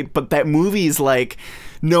happens, right? But that movie is like,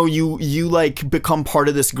 no, you like become part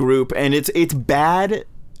of this group, and it's bad,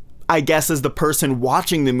 I guess, as the person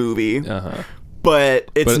watching the movie. Uh-huh. But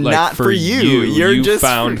it's But, like, not for for you. you, You're you just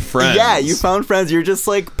found friends. Yeah, you found friends. You're just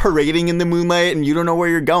like parading in the moonlight, and you don't know where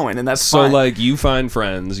you're going, and that's So fine. like you find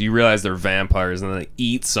friends, you realize they're vampires, and then they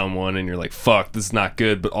eat someone, and you're like, "Fuck, this is not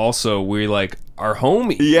good." But also, we like are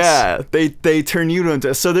homies. yeah, they turn you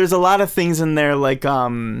into. So there's a lot of things in there, like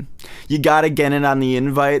you gotta get in on the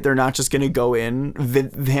invite. They're not just gonna go in.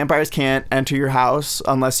 Vampires can't enter your house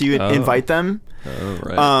unless you invite them. Oh,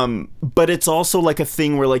 right. But it's also like a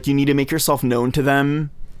thing where like you need to make yourself known to them.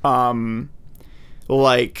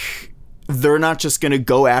 Like they're not just gonna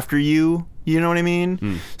go after you. You know what I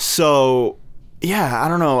mean? So yeah, I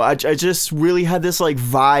don't know. I just really had this like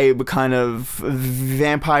vibe, kind of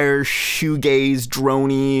vampire shoegaze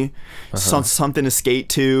droney, something to skate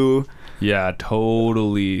to. Yeah,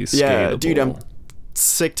 totally. Yeah, dude, I'm skatable.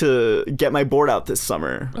 sick to get my board out this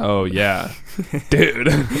summer. Oh yeah, dude.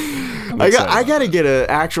 I gotta get an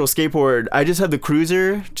actual skateboard. I just have the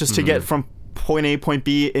cruiser just to get from point A, point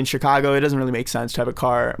B in Chicago. It doesn't really make sense to have a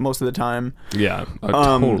car most of the time. Yeah, I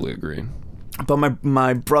totally agree. But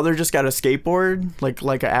my brother just got a skateboard,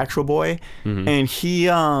 like an actual boy, and he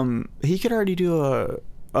could already do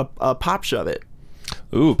a pop shove it.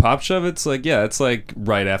 Ooh, pop shove. It's like it's like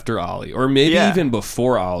right after Ollie, or maybe Yeah. even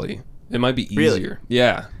before Ollie. It might be Really? easier.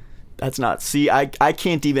 Yeah. That's not. See, I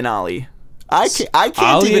can't even ollie. I can't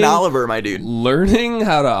Ollie- even Oliver, my dude. Learning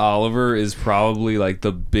how to Oliver is probably like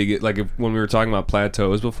the biggest. Like when we were talking about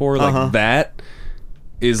plateaus before, like that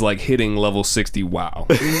is like hitting level 60. Wow.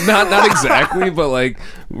 not exactly, but like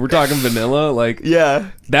we're talking vanilla. Like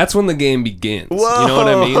Yeah. that's when the game begins. Whoa. You know what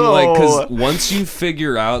I mean? Like, because once you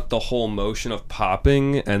figure out the whole motion of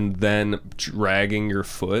popping and then dragging your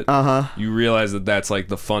foot, you realize that that's like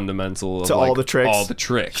the fundamental of To like, all the tricks. All the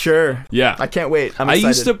tricks. Sure. Yeah. I can't wait. I'm I excited.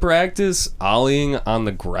 used to practice ollieing on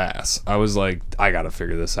the grass. I was like, I gotta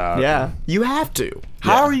figure this out. Yeah. You have to.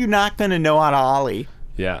 How Yeah. are you not gonna know how to ollie?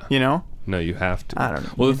 Yeah. You know? No, you have to. I don't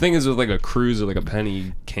know. Well, the thing is with like a cruise or like a penny,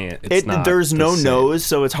 you can't. It's not. There's the no same. nose,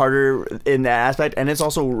 so it's harder in that aspect, and it's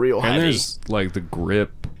also real And heavy. there's like the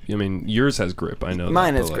grip. I mean, yours has grip. I know.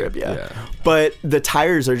 Mine that, has but, grip, like, yeah. But the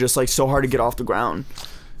tires are just like so hard to get off the ground.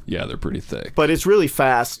 Yeah, they're pretty thick. But it's really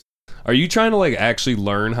fast. Are you trying to like actually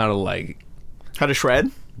learn how to like How to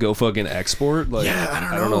shred? go fucking export? Like, Yeah,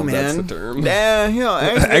 I don't know, if man. that's the term. Yeah, you know,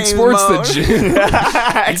 Export's the gym.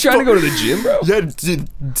 You trying to go to the gym, bro? Yeah,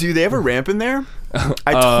 do they have a ramp in there?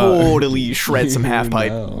 I totally shred some half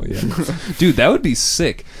pipe. No, yeah. Dude, that would be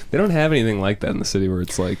sick. They don't have anything like that in the city where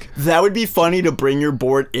it's like, That would be funny to bring your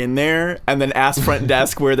board in there and then ask front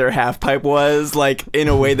desk where their half pipe was, like in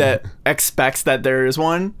a way that expects that there is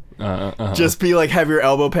one. Just be like, have your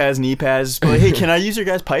elbow pads, knee pads. Just be like, hey, can I use your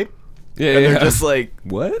guys' pipe? yeah, And yeah. they're just like,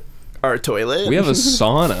 What? our toilet. We have a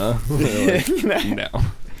sauna. Like, no.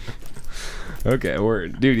 Okay,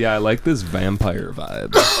 word. Dude, yeah, I like this vampire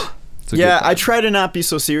vibe. It's a Yeah, good I vibe. try to not be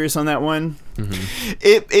so serious on that one.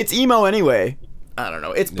 It's emo anyway. I don't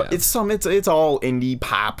know. It's all indie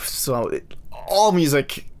pop. So all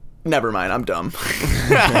music. Never mind. I'm dumb.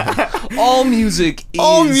 All music is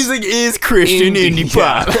All music is Christian indie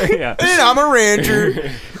pop. Yeah. And I'm a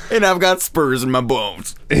rancher, and I've got spurs in my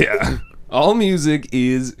bones. Yeah. All music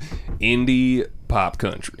is indie pop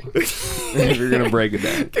country. If you're gonna break it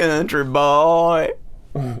down. Country boy.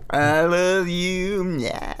 I love you.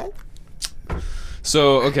 Yeah.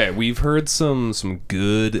 So, okay, we've heard some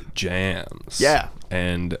good jams. Yeah.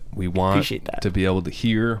 And we want Appreciate that. to be able to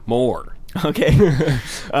hear more. Okay.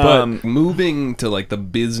 But moving to like the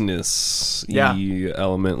business Yeah.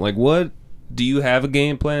 element, like what do you have a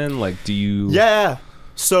game plan? Like do you Yeah.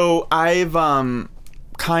 So I've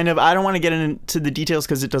kind of, I don't want to get into the details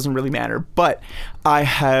because it doesn't really matter, but I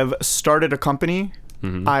have started a company.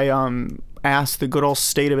 I asked the good old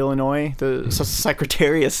state of Illinois, the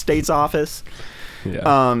Secretary of State's office.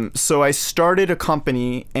 Yeah. So I started a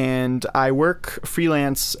company and I work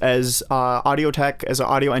freelance as audio tech, as an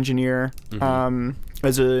audio engineer,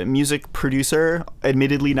 as a music producer.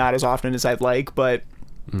 Admittedly, not as often as I'd like, but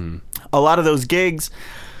a lot of those gigs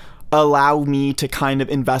allow me to kind of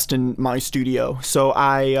invest in my studio. So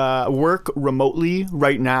I work remotely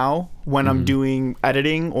right now when I'm doing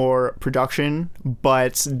editing or production,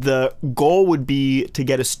 but the goal would be to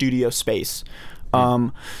get a studio space.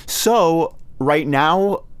 So right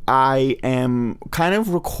now I am kind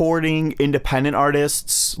of recording independent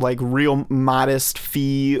artists, like real modest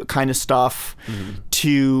fee kind of stuff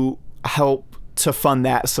to help to fund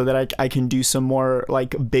that so that I can do some more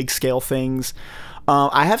like big scale things.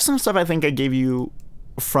 I have some stuff I think I gave you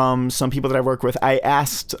from some people that I've worked with. I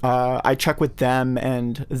asked, I check with them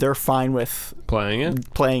and they're fine with Playing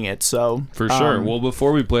it? playing it. So For sure. Well,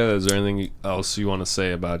 before we play that, is there anything else you want to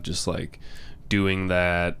say about just like doing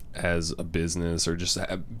that as a business or just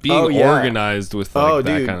being organized with like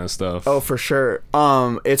that dude. kind of stuff? Oh, for sure.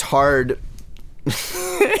 It's hard.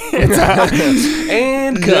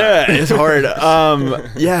 And cut. Yeah, it's hard.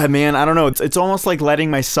 Yeah, man, I don't know. It's almost like letting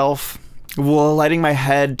my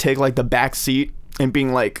head take like the back seat and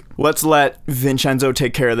being like, let's let Vincenzo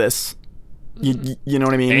take care of this. You know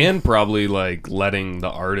what I mean? And probably like letting the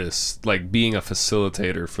artist, like being a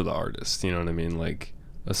facilitator for the artist, you know what I mean? Like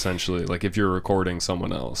essentially, like if you're recording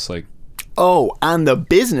someone else, like Oh, on the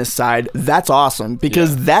business side, that's awesome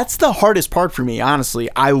because that's the hardest part for me, honestly.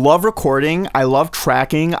 I love recording. I love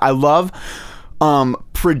tracking. I love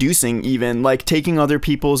producing, even like taking other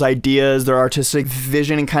people's ideas, their artistic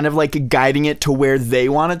vision, and kind of like guiding it to where they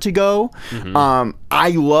want it to go. I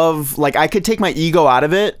love, like, I could take my ego out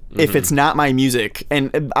of it if it's not my music,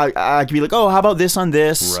 and I could be like, oh, how about this on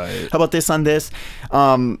this? Right. How about this on this?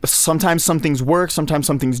 Sometimes some things work, sometimes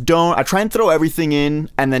some things don't. I try and throw everything in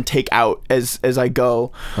and then take out as I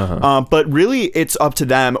go. But really, it's up to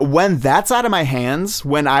them. When that's out of my hands,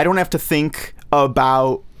 when I don't have to think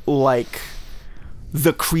about like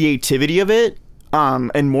the creativity of it,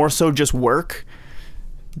 and more so just work,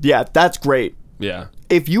 yeah, that's great. yeah.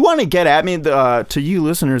 If you want to get at me, to you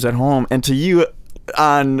listeners at home and to you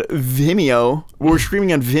on Vimeo, we're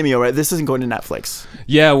streaming on Vimeo, right? This isn't going to Netflix.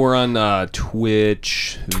 Yeah, we're on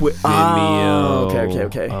Twitch, Vimeo. Oh,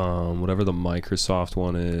 okay. Whatever the Microsoft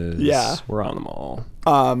one is. Yeah. We're on them all.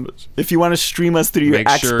 If you want to stream us through your Make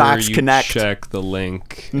Xbox sure you Connect, check the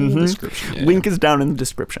link in the description. Yeah. link is down in the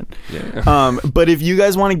description. Yeah. But if you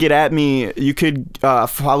guys want to get at me, you could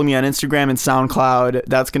follow me on Instagram and SoundCloud.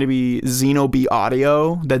 That's going to be Zinob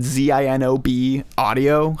Audio. That's Zinob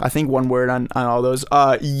Audio. I think one word on all those.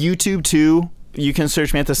 YouTube too. You can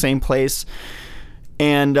search me at the same place.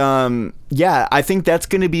 And yeah, I think that's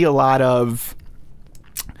going to be a lot of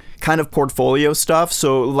kind of portfolio stuff.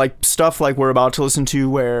 So like stuff like we're about to listen to,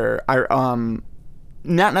 where I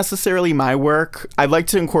not necessarily my work. I'd like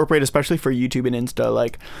to incorporate, especially for YouTube and Insta,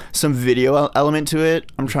 like some video element to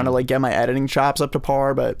it. I'm trying to like get my editing chops up to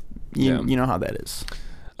par, but you know how that is.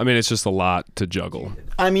 I mean, it's just a lot to juggle.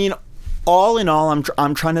 I mean, all in all,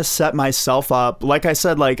 I'm trying to set myself up. Like I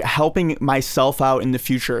said, like helping myself out in the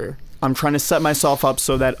future. I'm trying to set myself up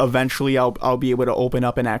so that eventually I'll be able to open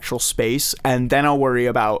up an actual space, and then I'll worry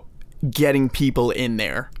about getting people in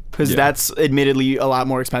there, because that's admittedly a lot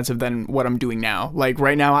more expensive than what I'm doing now. Like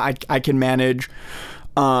right now, I can manage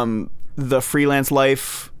the freelance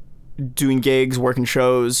life, doing gigs, working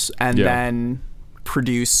shows, and then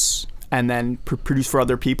produce, and then produce for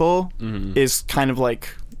other people is kind of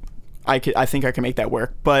like I think I can make that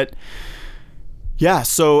work. But yeah,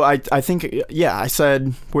 so I think I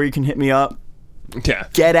said where you can hit me up. Yeah.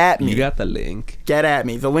 Get at me. You got the link. Get at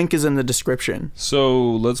me. The link is in the description. So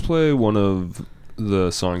let's play one of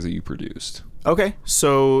the songs that you produced. Okay,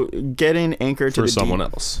 so get in Anchor to For the someone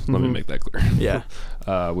Deep. else. Let me make that clear.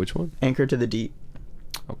 Yeah. Which one? Anchor to the Deep.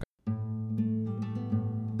 Okay.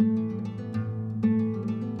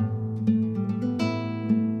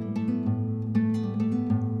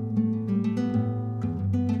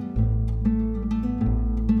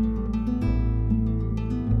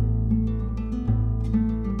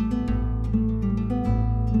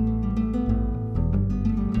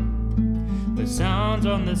 the sounds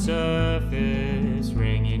on the surface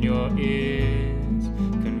ring in your ears.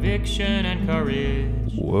 Conviction and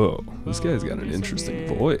courage. Whoa, this guy's got an interesting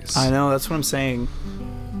voice. I know, that's what I'm saying.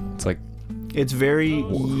 It's like It's very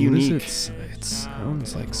who unique. does it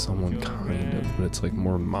sounds like someone kind of, but it's like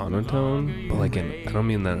more monotone. But like I don't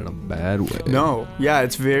mean that in a bad way. No, yeah,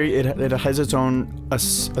 it's very. It has its own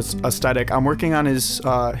aesthetic. I'm working on his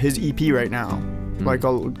EP right now. Like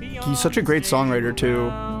he's such a great songwriter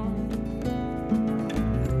too.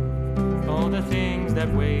 All the things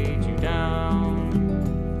that weighed you down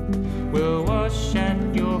will wash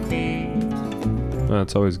at your feet.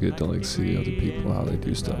 It's always good to like see other people how they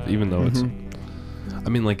do stuff, even though it's. I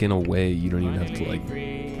mean, like in a way, you don't even have to like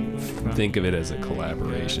think of it as a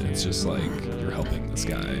collaboration. It's just like you're helping this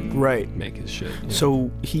guy Right. make his shit. you know? So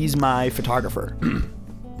he's my photographer.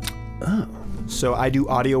 Oh. So I do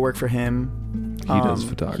audio work for him. He does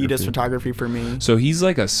photography. He does photography for me. So he's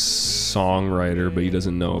like a songwriter, but he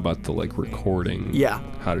doesn't know about the like recording. Yeah.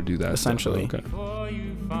 How to do that. Essentially. Stuff. Okay. Before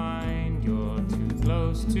you find you're too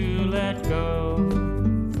close to let go.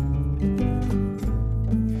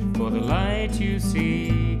 For the light you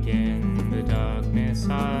seek in the darkness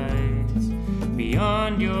hides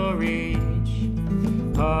beyond your reach,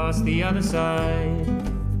 past the other side.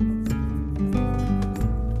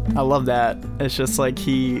 I love that. It's just like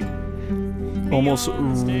he almost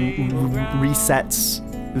resets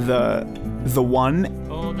the one,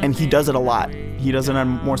 and he does it a lot. He does it on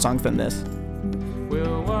more songs than this.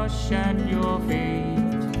 Will wash at your feet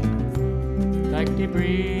like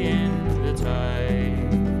debris in the tide.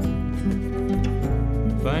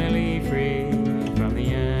 Finally free from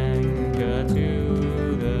the anchor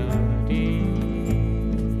to the deep.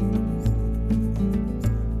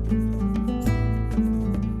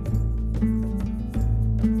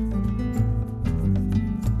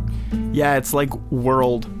 Yeah, it's like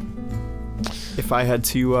World, if I had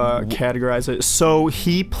to categorize it. So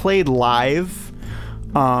he played live.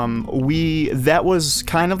 That was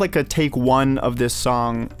kind of like a take one of this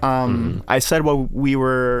song. I said while we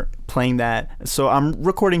were playing that. So I'm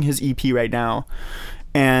recording his EP right now.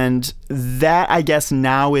 And that, I guess,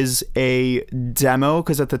 now is a demo,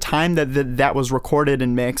 because at the time that was recorded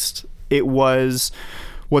and mixed, it was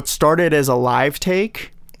what started as a live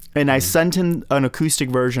take. And I sent him an acoustic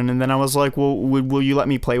version, and then I was like, well, will you let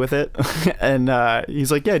me play with it? And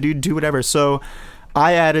he's like, yeah, dude, do whatever. So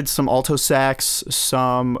I added some alto sax,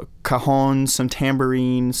 some cajon, some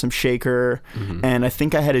tambourine, some shaker, and I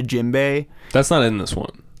think I had a djembe. That's not in this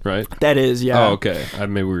one, right? That is, yeah. Oh, okay.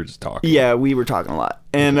 Maybe we were just talking. Yeah, we were talking a lot.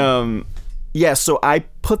 And yeah, so I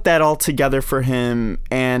put that all together for him,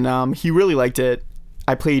 and he really liked it.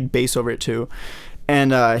 I played bass over it too.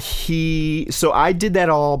 And so I did that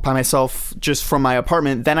all by myself just from my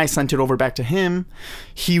apartment. Then I sent it over back to him.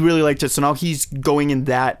 He really liked it. So now he's going in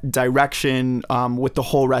that direction with the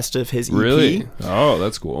whole rest of his EP. Really? Oh,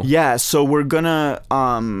 that's cool. Yeah. So we're gonna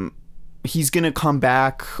he's gonna come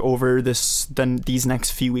back over these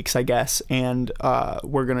next few weeks, I guess, and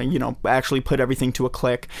we're gonna actually put everything to a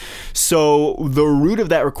click. So the root of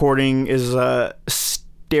that recording is a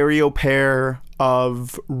stereo pair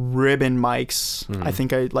of ribbon mics. I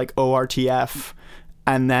think I like ORTF,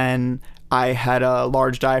 and then I had a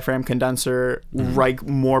large diaphragm condenser right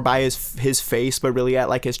more by his face, but really at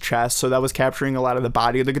like his chest. So that was capturing a lot of the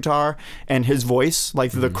body of the guitar and his voice,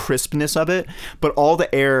 like the crispness of it. But all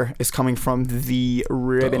the air is coming from the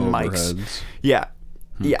ribbon mics. Yeah.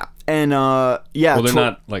 Yeah. And yeah. Well, they're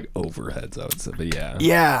not like overheads, I would say, but yeah.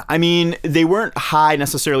 Yeah. I mean, they weren't high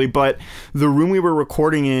necessarily, but the room we were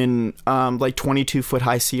recording in, like 22-foot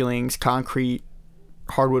high ceilings, concrete,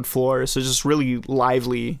 hardwood floors. So just really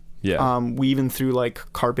lively. Yeah. We even threw like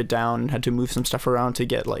carpet down, had to move some stuff around to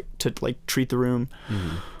get to treat the room.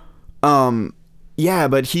 Yeah,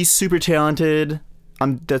 but he's super talented.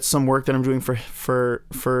 That's some work that I'm doing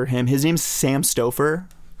for him. His name's Sam Stouffer.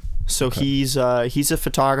 So he's a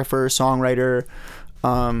photographer, songwriter,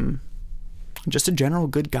 just a general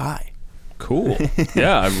good guy. Cool.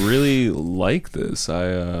 Yeah, I really like this.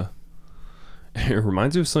 It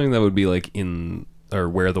reminds me of something that would be like in or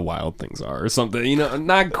Where the Wild Things Are or something.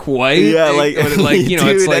 Not quite. Yeah, but like dude,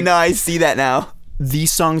 it's like no, I see that now.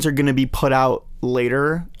 These songs are gonna be put out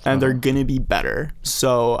later, and they're gonna be better.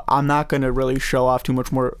 So I'm not gonna really show off too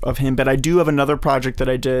much more of him, but I do have another project that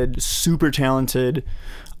I did. Super talented.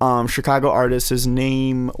 Chicago artist. His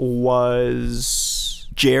name was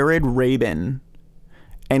Jared Rabin,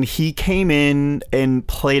 and he came in and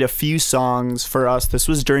played a few songs for us. This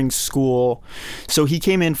was during school, so he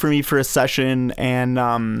came in for me for a session,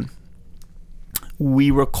 and we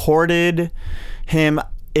recorded him.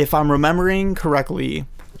 If I'm remembering correctly,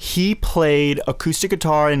 he played acoustic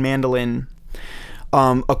guitar and mandolin.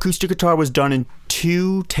 Acoustic guitar was done in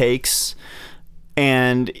 2 takes,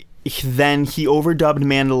 and then he overdubbed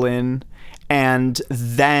mandolin, and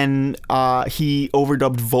then he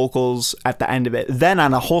overdubbed vocals at the end of it. Then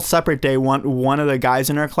on a whole separate day, one of the guys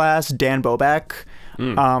in our class, Dan Bobak,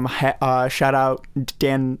 shout out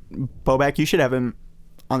Dan Bobak, you should have him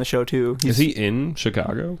on the show too. Is he in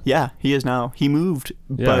Chicago? Yeah, he is now. He moved,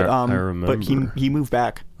 Yeah, but I remember. but he moved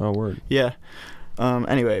back. Oh, word. Yeah.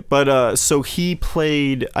 Anyway, but so he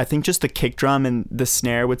played, I think, just the kick drum and the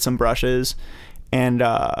snare with some brushes, and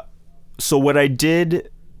so what I did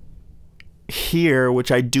here,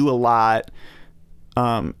 which I do a lot,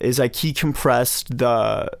 is I key compressed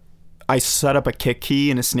I set up a kick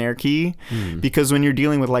key and a snare key, because when you're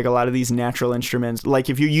dealing with like a lot of these natural instruments, like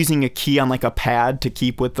if you're using a key on like a pad to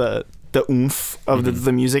keep with the oomph of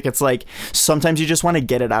the music, it's like sometimes you just want to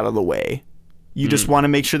get it out of the way. You just want to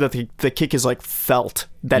make sure that the kick is like felt,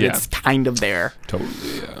 that it's kind of there. Totally,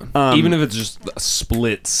 yeah. Even if it's just a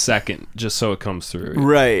split second, just so it comes through.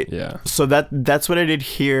 Right. Yeah. So that's what I did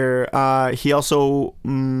here. He also,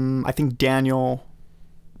 I think Daniel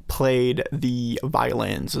played the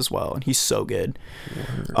violins as well, and he's so good.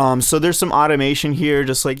 So there's some automation here,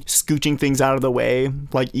 just like scooching things out of the way,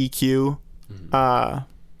 like EQ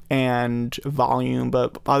and volume,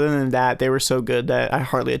 but other than that, they were so good that I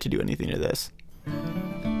hardly had to do anything to this.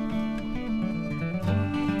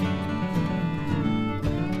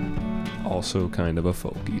 Also kind of a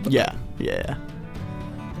folky. Yeah.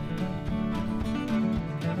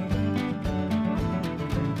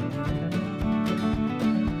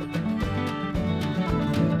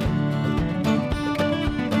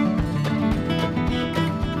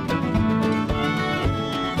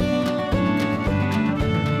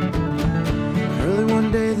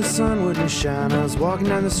 Sun wouldn't shine. I was walking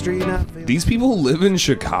down the street and I feel These people live in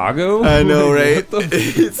Chicago? I know, right? What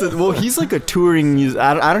the Well, he's like a touring music.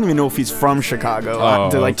 I don't even know if he's from Chicago.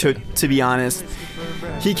 To be honest,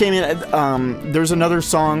 he came in. There's another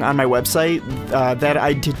song on my website that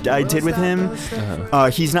I did with him.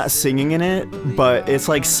 He's not singing in it, but it's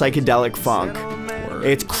like psychedelic funk. Word.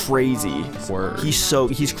 It's crazy. Word.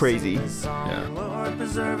 He's crazy. Yeah. Lord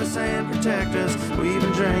preserve us and protect us. We've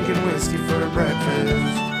been drinking whiskey for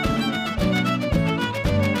breakfast.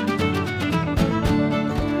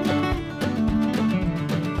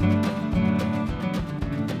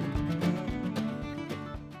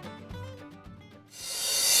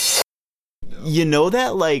 You know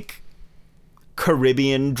that like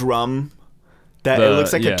Caribbean drum that it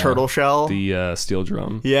looks like a turtle shell? The steel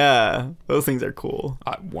drum. Yeah, those things are cool.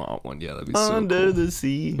 I want one. Yeah, that'd be so Under cool. the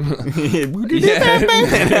sea.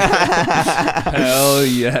 Hell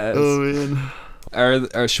yes. Oh,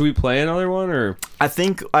 man. Should we play another one or? I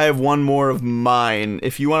think I have one more of mine.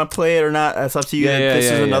 If you want to play it or not, that's up to you. This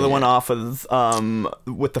is another one off of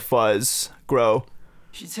with the fuzz grow.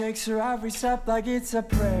 She takes her every step like it's a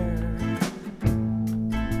prayer.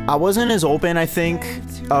 I wasn't as open, I think,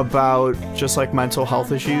 about just like mental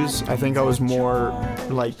health issues. I think I was more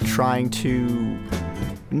like trying to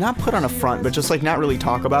not put on a front, but just like not really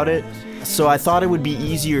talk about it. So I thought it would be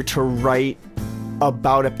easier to write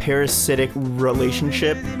about a parasitic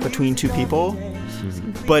relationship between two people,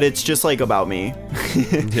 but it's just like about me.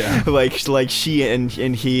 Yeah. like she and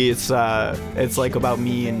he, it's like about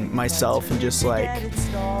me and myself, and just like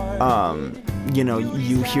you know,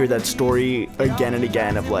 you hear that story again and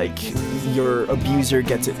again of like your abuser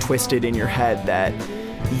gets it twisted in your head that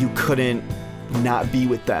you couldn't not be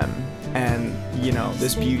with them, and you know,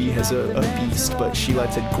 this beauty has a beast, but she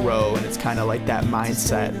lets it grow, and it's kind of like that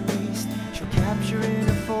mindset. She'll capture in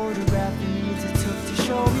a photograph the needs it took to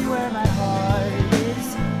show me where my heart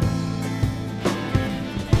is,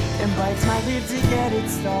 and bites my lip to get it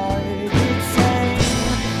started. Saying,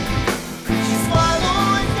 could you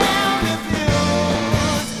swallow it down the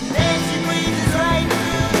pills, and then she breathes right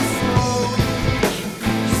through the smoke.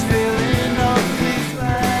 She's filling up this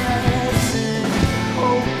glass and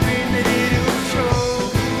hoping that it'll show.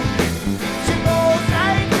 She goes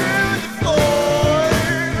right through the floor,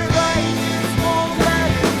 like this won't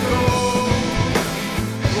let her go.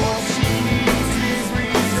 What she needs is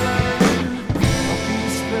reason, a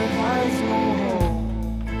peace provides no hope.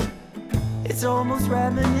 It's almost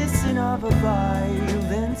reminiscent of a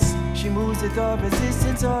violence. She moves with the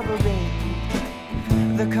resistance of a rain.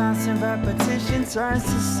 The constant repetition turns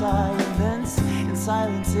to silence, and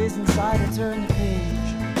silence is inside her. Turn the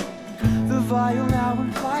page. The vial now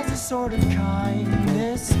implies a sort of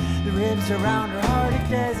kindness. The ribs around her heart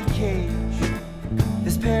act as a cage.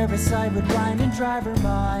 This parasite would grind and drive her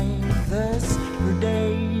mindless for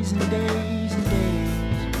days and days and days.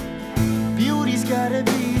 got a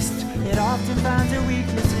beast. It often finds her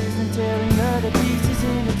weaknesses and tearing her to pieces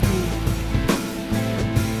in its beak.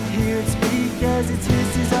 Hear it speak as it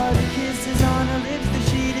hisses all the kisses on her lips that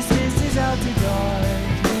she dismisses out to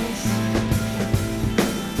darkness.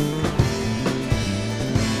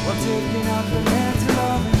 While taking up the mantle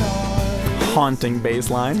of an art. Haunting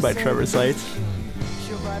bass line by Trevor Seitz.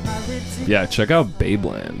 She'll write my lips in Yeah, check out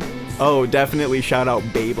Babeland. Oh, definitely shout out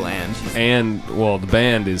Babeland. And, well, the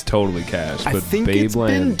band is totally Cash, I but think it's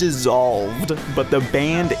been Babeland. dissolved, but the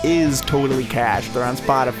band is totally Cash. They're on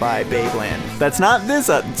Spotify, Babeland. That's not this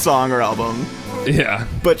song or album, Yeah,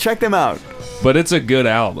 but check them out. but it's a good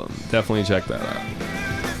album. Definitely check that out.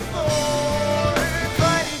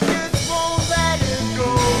 but it just won't let her go.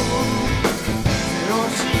 And all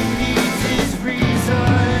she needs is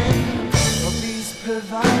reason. But peace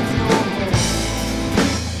provides no hope.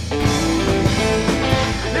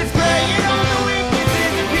 Let's pray it on the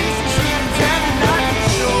weaknesses and piece of shit intended not to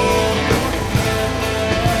show.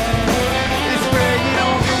 Let's pray it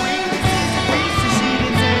on the weaknesses and piece of shit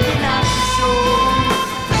intended not to show.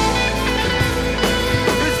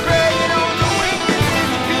 Let's pray it on the weaknesses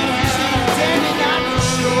and piece of shit intended not to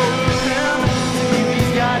show.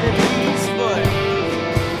 He's got a piece, but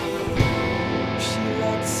she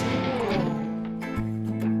lets it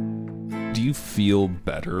go. Do you feel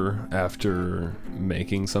better after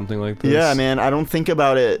making something like this? Yeah, man, I don't think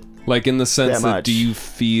about it. Like in the sense That that do much. you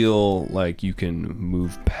feel like you can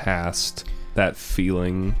move past that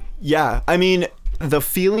feeling? Yeah, I mean, the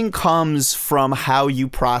feeling comes from how you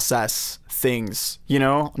process things, you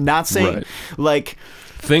know? Not saying, Right. like,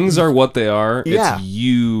 Things are what they are. Yeah. It's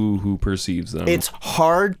you who perceives them. it's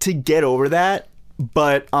hard to get over that,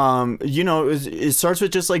 but, you know, it starts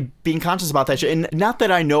with just, like, being conscious about that shit. And not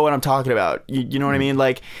that I know what I'm talking about, you know what I mean?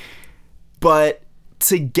 Like, but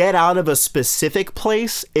to get out of a specific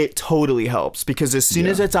place, it totally helps, because as soon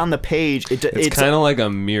as Yeah. it's on the page, it's kind of like a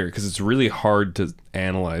mirror because it's really hard to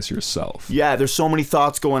analyze yourself. yeah, there's so many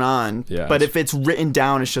thoughts going on. Yeah. But if it's written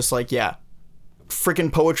down, it's just like, yeah,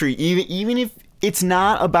 freaking poetry. Even if it's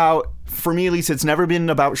not about, for me at least, it's never been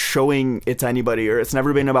about showing it to anybody, or it's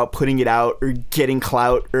never been about putting it out or getting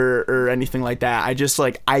clout or anything like that. I just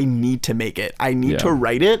like, I need to make it. I need Yeah. to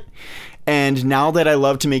write it. And now that I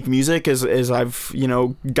love to make music, as I've, you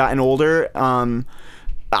know, gotten older,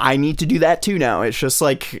 I need to do that too now. It's just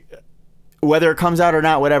like, whether it comes out or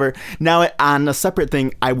not, whatever. Now, on a separate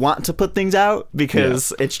thing, I want to put things out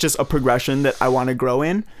because it's just a progression that I want to grow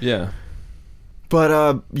in. Yeah.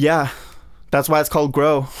 But yeah, that's why it's called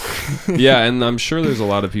Grow. Yeah, and I'm sure there's a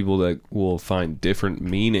lot of people that will find different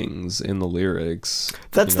meanings in the lyrics.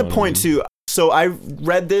 That's You know the what I point mean? too. So I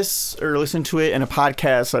read this or listened to it in a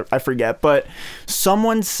podcast, I forget, but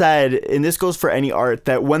someone said, and this goes for any art,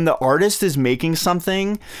 that when the artist is making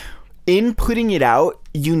something, in putting it out,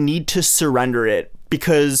 you need to surrender it,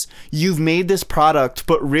 because you've made this product,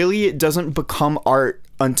 but really it doesn't become art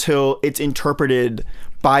until it's interpreted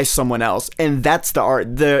by someone else, and that's the art.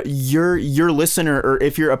 Your listener, or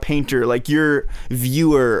if you're a painter, like your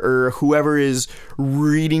viewer or whoever is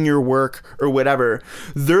reading your work or whatever,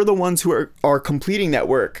 they're the ones who are completing that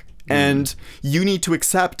work. And you need to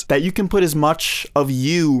accept that you can put as much of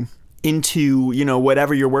you into, you know,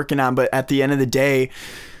 whatever you're working on, but at the end of the day,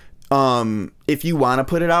 if you want to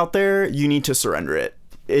put it out there, you need to surrender it.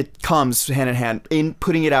 It comes hand in hand. In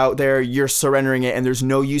putting it out there, you're surrendering it, and there's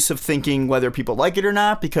no use of thinking whether people like it or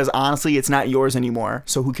not, because honestly, it's not yours anymore.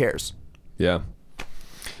 So who cares? Yeah.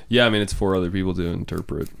 Yeah, I mean, it's for other people to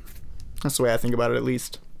interpret. That's the way I think about it, at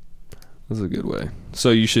least. That's a good way.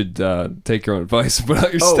 So you should take your own advice and put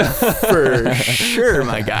out your Oh, stuff. for sure,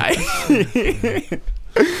 my guy.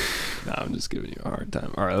 No, I'm just giving you a hard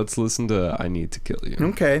time. All right, let's listen to I Need to Kill You.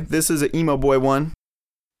 Okay, this is an Emo Boy one.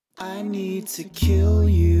 I need to kill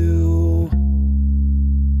you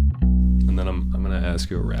And then I'm going to ask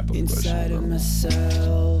you a wrap-up inside of question.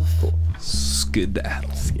 myself. Skedaddle.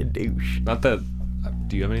 Skadoosh. Not that...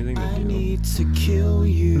 Do you have anything I to do? need to kill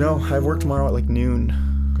you No, I work tomorrow at like noon.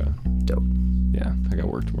 Okay. Dope. Yeah, I got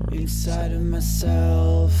work tomorrow. inside of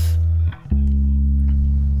myself.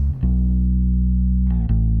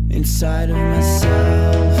 Inside of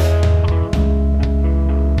myself.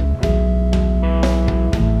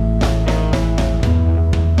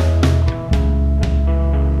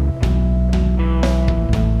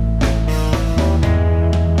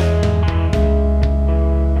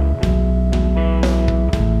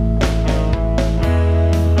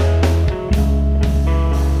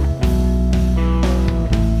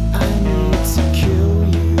 I need to kill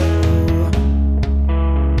you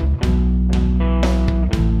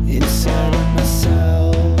inside of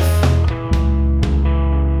myself.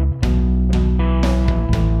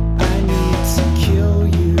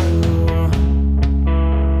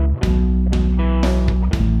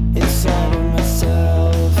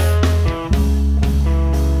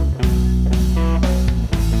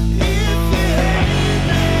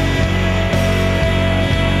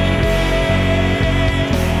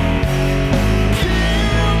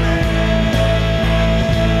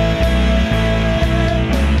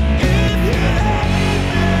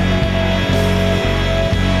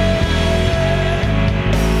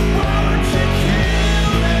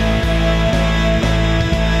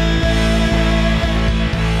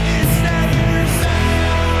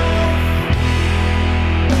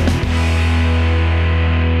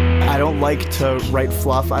 like to write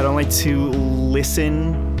fluff. I don't like to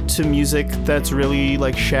listen to music that's really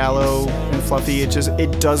like shallow and fluffy.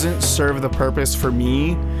 It doesn't serve the purpose for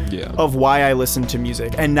me of why I listen to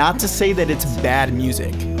music. And not to say that it's bad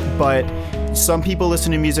music, but some people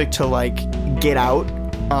listen to music to like get out,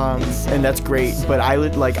 and that's great. But I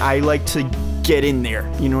like to get in there.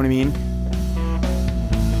 You know what I mean?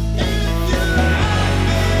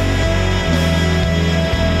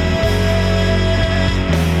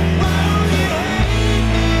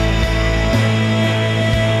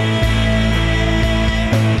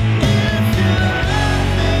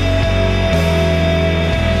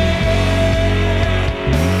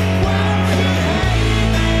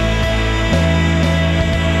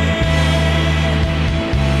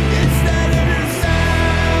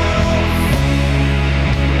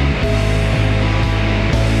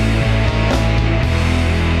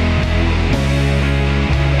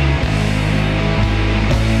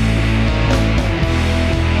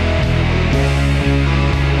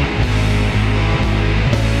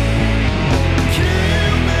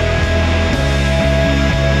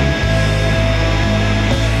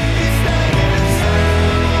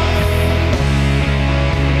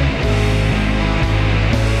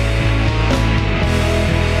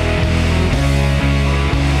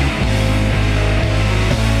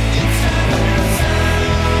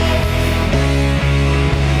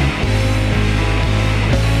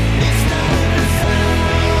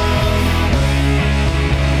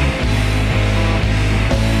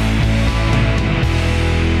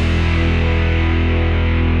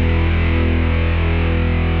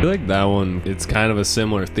 I feel like that one, it's kind of a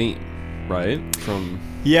similar theme, right?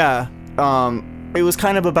 Yeah. It was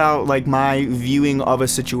kind of about like my viewing of a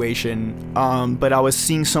situation, but I was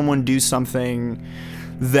seeing someone do something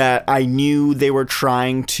that I knew they were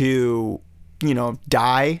trying to,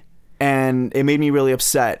 die, and it made me really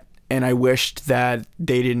upset, and I wished that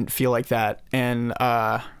they didn't feel like that. And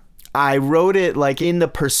I wrote it like in the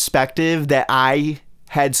perspective that I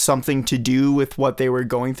had something to do with what they were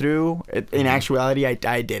going through. In actuality,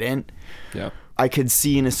 I didn't. Yeah. I could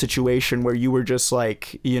see in a situation where you were just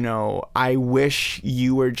like, I wish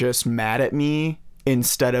you were just mad at me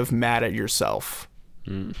instead of mad at yourself.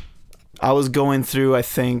 I was going through, I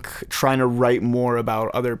think, trying to write more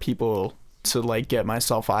about other people to like get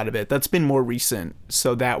myself out of it. That's been more recent.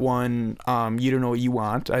 So that one, You Don't Know What You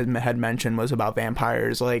Want, I had mentioned, was about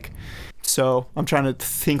vampires. Like, so I'm trying to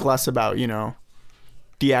think less about,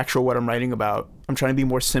 the actual what I'm writing about. I'm trying to be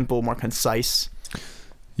more simple, more concise.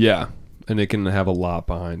 Yeah. And it can have a lot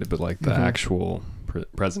behind it, but like the actual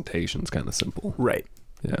presentation's kind of simple. Right.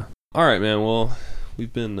 Yeah. All right, man. Well,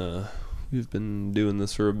 we've been doing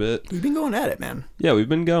this for a bit. We've been going at it, man. Yeah, we've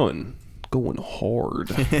been going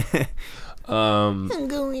hard. I'm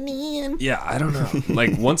going in. Yeah, I don't know.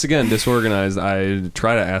 Like, once again, disorganized. I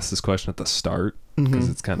try to ask this question at the start because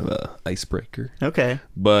it's kind of a icebreaker. Okay.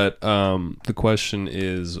 But the question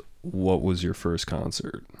is, what was your first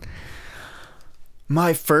concert?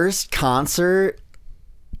 My first concert,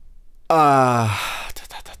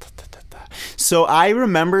 so I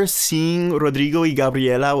remember seeing Rodrigo y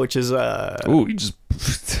Gabriela, which is Ooh, you just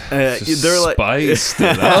they're like spiced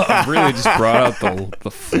it up. Really just brought out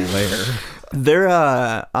the flair. They're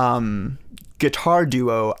a guitar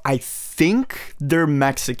duo. I think they're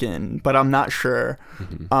Mexican, but I'm not sure.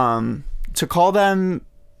 To call them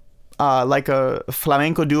like a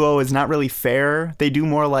flamenco duo is not really fair. They do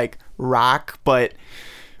more like rock, but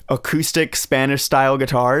acoustic Spanish style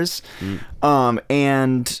guitars.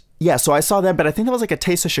 And yeah, so I saw them, but I think that was like a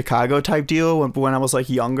Taste of Chicago type deal when I was like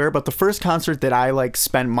younger. But the first concert that I like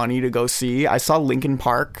spent money to go see, I saw Linkin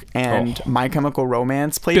Park and My Chemical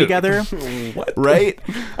Romance play together. What? Right?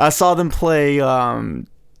 I saw them play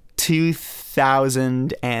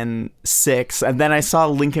 2006, and then I saw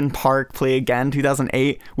Linkin Park play again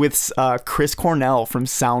 2008 with Chris Cornell from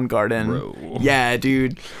Soundgarden. Bro. Yeah,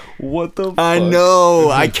 dude. What the fuck? I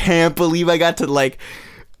know. I can't believe I got to like.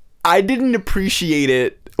 I didn't appreciate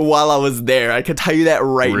it while I was there. I can tell you that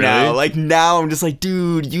right now. Like now, I'm just like,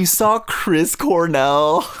 dude, you saw Chris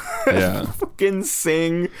Cornell. Yeah. Fucking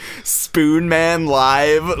sing Spoon Man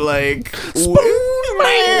live, like Spoon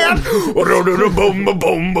Man.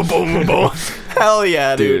 Hell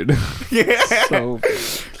yeah, dude. Yeah. So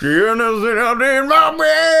In my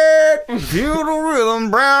bed, feel the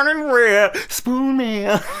rhythm, brown and red. Spoon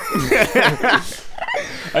Man.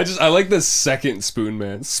 I like the second Spoon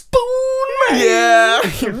Man. Spoon Man. Yeah.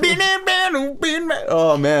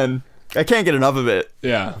 Oh man, I can't get enough of it.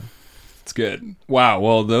 Yeah. It's good. Wow.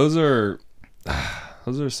 Well, those are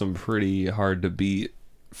some pretty hard to beat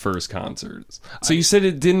first concerts. So you said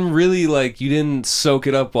it didn't really like you didn't soak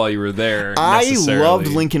it up while you were there. I loved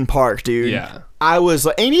Linkin Park, dude. Yeah. I was,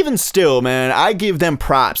 and even still, man, I give them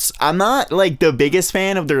props. I'm not like the biggest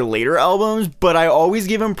fan of their later albums, but I always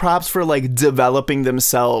give them props for like developing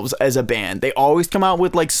themselves as a band. They always come out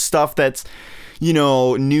with like stuff that's, you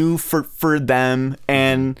know, new for them.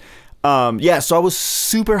 And yeah, so I was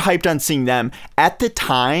super hyped on seeing them. At the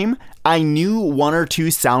time, I knew one or two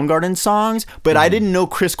Soundgarden songs, but I didn't know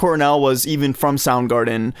Chris Cornell was even from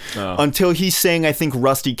Soundgarden until he sang, I think,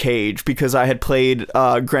 Rusty Cage, because I had played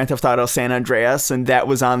Grand Theft Auto San Andreas, and that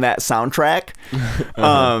was on that soundtrack.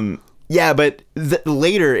 Yeah, but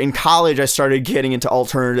later in college, I started getting into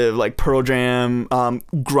alternative, like Pearl Jam,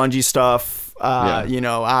 grungy stuff, you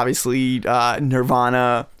know, obviously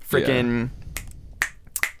Nirvana, freaking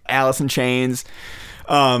Alice in Chains.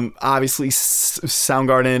 Obviously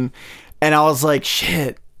Soundgarden, and I was like,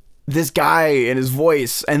 shit, this guy and his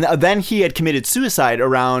voice. And then he had committed suicide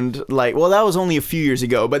around, like, well, that was only a few years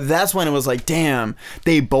ago, but that's when it was like, damn,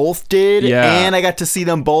 they both did, and I got to see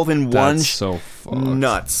them both in one. That's so fucked.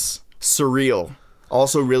 Nuts, surreal,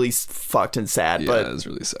 also really fucked and sad, but it was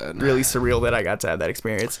really sad, really surreal that I got to have that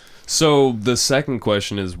experience. So the second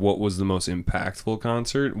question is, what was the most impactful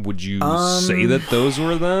concert? Would you say that those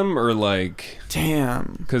were them, or like,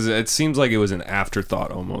 damn, because it seems like it was an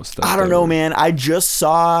afterthought almost. I don't know, man. I just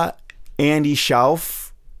saw Andy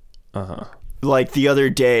Schauf like the other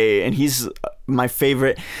day, and he's my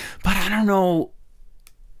favorite, but I don't know,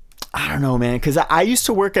 man, because I used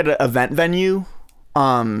to work at an event venue,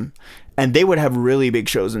 and they would have really big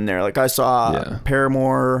shows in there. Like I saw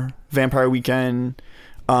Paramore, Vampire Weekend,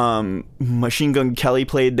 Machine Gun Kelly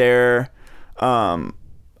played there.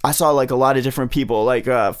 I saw like a lot of different people, like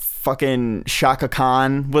fucking Shaka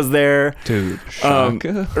Khan was there. Dude,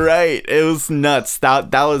 Shaka. Right. It was nuts.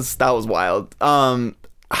 That was wild.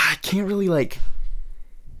 I can't really like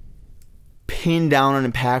pin down an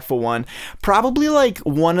impactful one. Probably like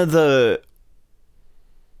one of the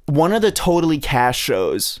Totally Cash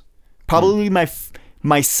shows. Probably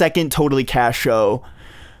my second Totally Cash show,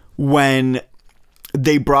 when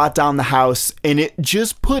they brought down the house, and it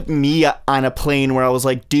just put me on a plane where I was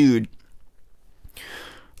like, dude,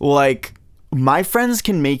 like, my friends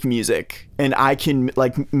can make music, and I can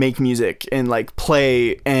like make music and like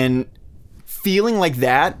play, and feeling like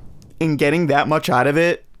that and getting that much out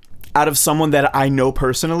of someone that I know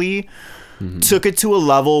personally, took it to a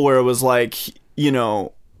level where it was like, you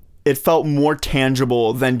know, it felt more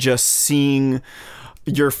tangible than just seeing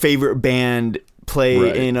your favorite band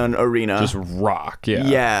play in an arena. Just rock,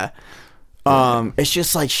 yeah. It's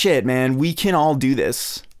just like, shit, man, we can all do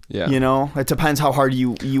this. Yeah. You know? It depends how hard you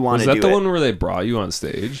want to do it. Was that the one where they brought you on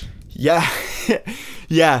stage? Yeah.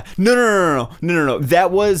 Yeah. No.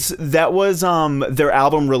 That was their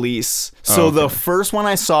album release. So the first one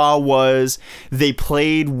I saw was they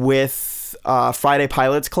played with Friday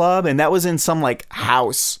Pilots Club, and that was in some like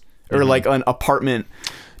house or like an apartment.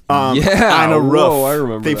 On a roof. Whoa, I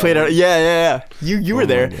remember they played it. Yeah. You were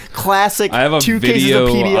there. Classic. I have a 2 video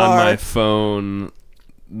cases of PDR on my phone,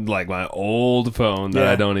 like my old phone that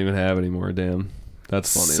I don't even have anymore. Damn,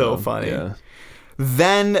 that's funny. So though. funny. Yeah.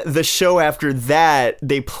 Then the show after that,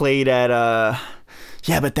 they played at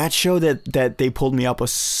but that show that they pulled me up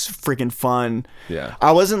was freaking fun. Yeah.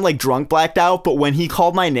 I wasn't like drunk blacked out, but when he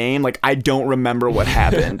called my name, like I don't remember what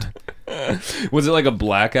happened. Was it like a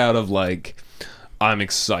blackout of like, I'm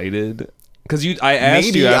excited? Because I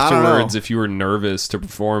asked you afterwards if you were nervous to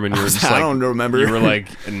perform, and you were just like, I don't remember. You were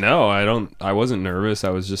like, no, I wasn't nervous. I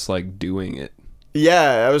was just like doing it.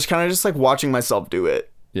 Yeah, I was kind of just like watching myself do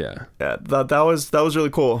it. Yeah. Yeah, that was really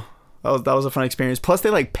cool. That was a fun experience. Plus, they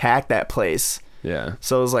like packed that place. Yeah.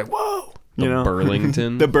 So it was like, whoa, you know,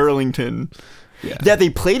 Burlington. The Burlington. Yeah. Yeah, they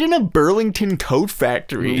played in a Burlington coat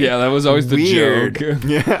factory. Yeah, that was always the Weird. joke.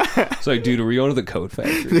 Yeah. It's like, dude, are we going to the coat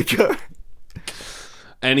factory?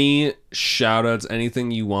 Any shout outs,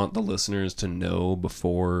 anything you want the listeners to know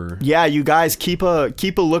before? Yeah, you guys keep a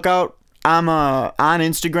lookout. I'm on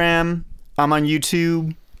Instagram. I'm on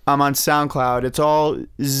YouTube. I'm on SoundCloud. It's all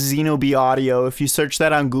Xenobi Audio. If you search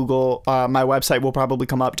that on Google, my website will probably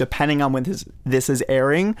come up depending on when this is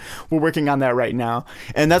airing. We're working on that right now.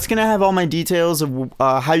 And that's going to have all my details of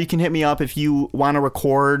how you can hit me up if you want to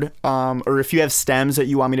record, or if you have stems that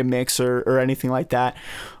you want me to mix or anything like that.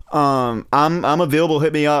 I'm available.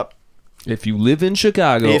 Hit me up. If you live in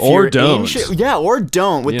Chicago, If or you're in don't. yeah, or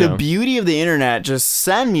don't. With You the know. beauty of the internet, just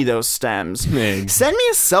send me those stems. Man. Send me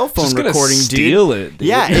a cell phone Just gonna recording, steal dude. it, dude.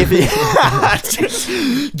 Yeah, if it,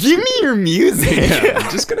 give me your music. Yeah,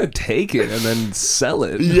 I'm just gonna take it and then sell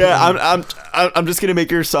it. Yeah, I'm just gonna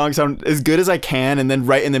make your song sound as good as I can, and then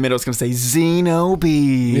right in the middle it's gonna say Zeno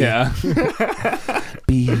B. Yeah.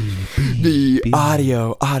 The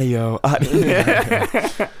audio.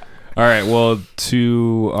 All right. Well,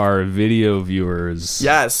 to our video viewers,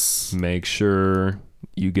 Yes. make sure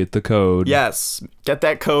you get the code. Yes. Get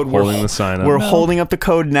that code. Holding the sign up. We're holding up the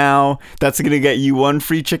code now. That's going to get you one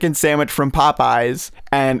free chicken sandwich from Popeyes,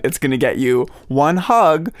 and it's going to get you one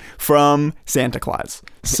hug from Santa Claus.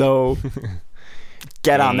 So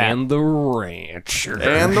get on that. And the rancher.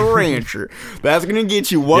 And the rancher. That's going to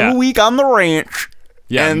get you one Yeah. week on the ranch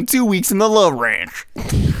Yeah. and 2 weeks in the Love Ranch.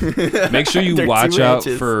 Make sure you They're watch two out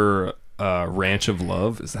ranches. for Ranch of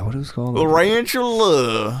Love. Is that what it was called? The Ranch of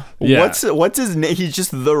Love. Yeah. What's his name? He's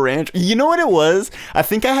just the ranch. You know what it was? I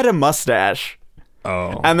think I had a mustache.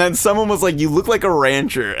 Oh. And then someone was like, "You look like a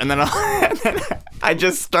rancher." And then I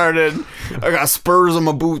just started. I got spurs on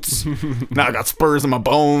my boots. Now I got spurs on my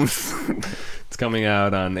bones. It's coming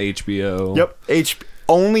out on HBO. Yep.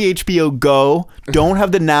 Only HBO Go. Don't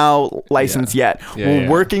have the Now license yet. Yeah, We're yeah.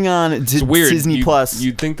 working on It's weird. Disney Plus.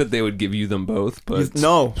 You'd think that they would give you them both, but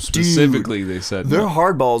No, specifically dude, they said they're no.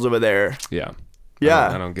 hardballs over there. Yeah. Yeah.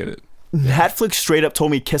 I don't get it. Netflix straight up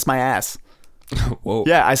told me kiss my ass. Whoa.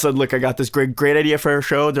 Yeah, I said, look, I got this great idea for a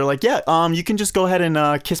show. They're like, yeah, you can just go ahead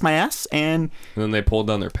and kiss my ass, and And then they pulled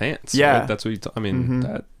down their pants. Yeah. Right? That's what you. I mean,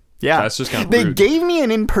 that. yeah, That's just kind of they rude. gave me an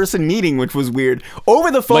in-person meeting, which was weird.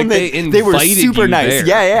 Over the phone, Like they were invited super you nice. there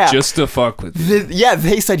Yeah. Just to fuck with you. Yeah,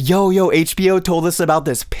 they said, yo, HBO told us about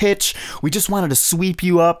this pitch. We just wanted to sweep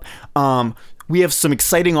you up. We have some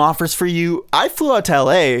exciting offers for you. I flew out to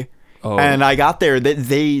LA, and I got there.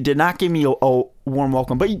 They did not give me a warm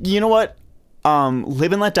welcome. But you know what?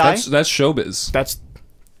 Live and let die. That's showbiz.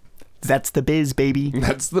 That's the biz, baby.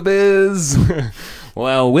 That's the biz.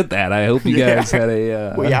 Well, with that, I hope you guys had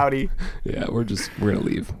a. We outie. Yeah, we're gonna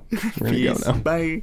leave. We're gonna go Peace. now. Bye.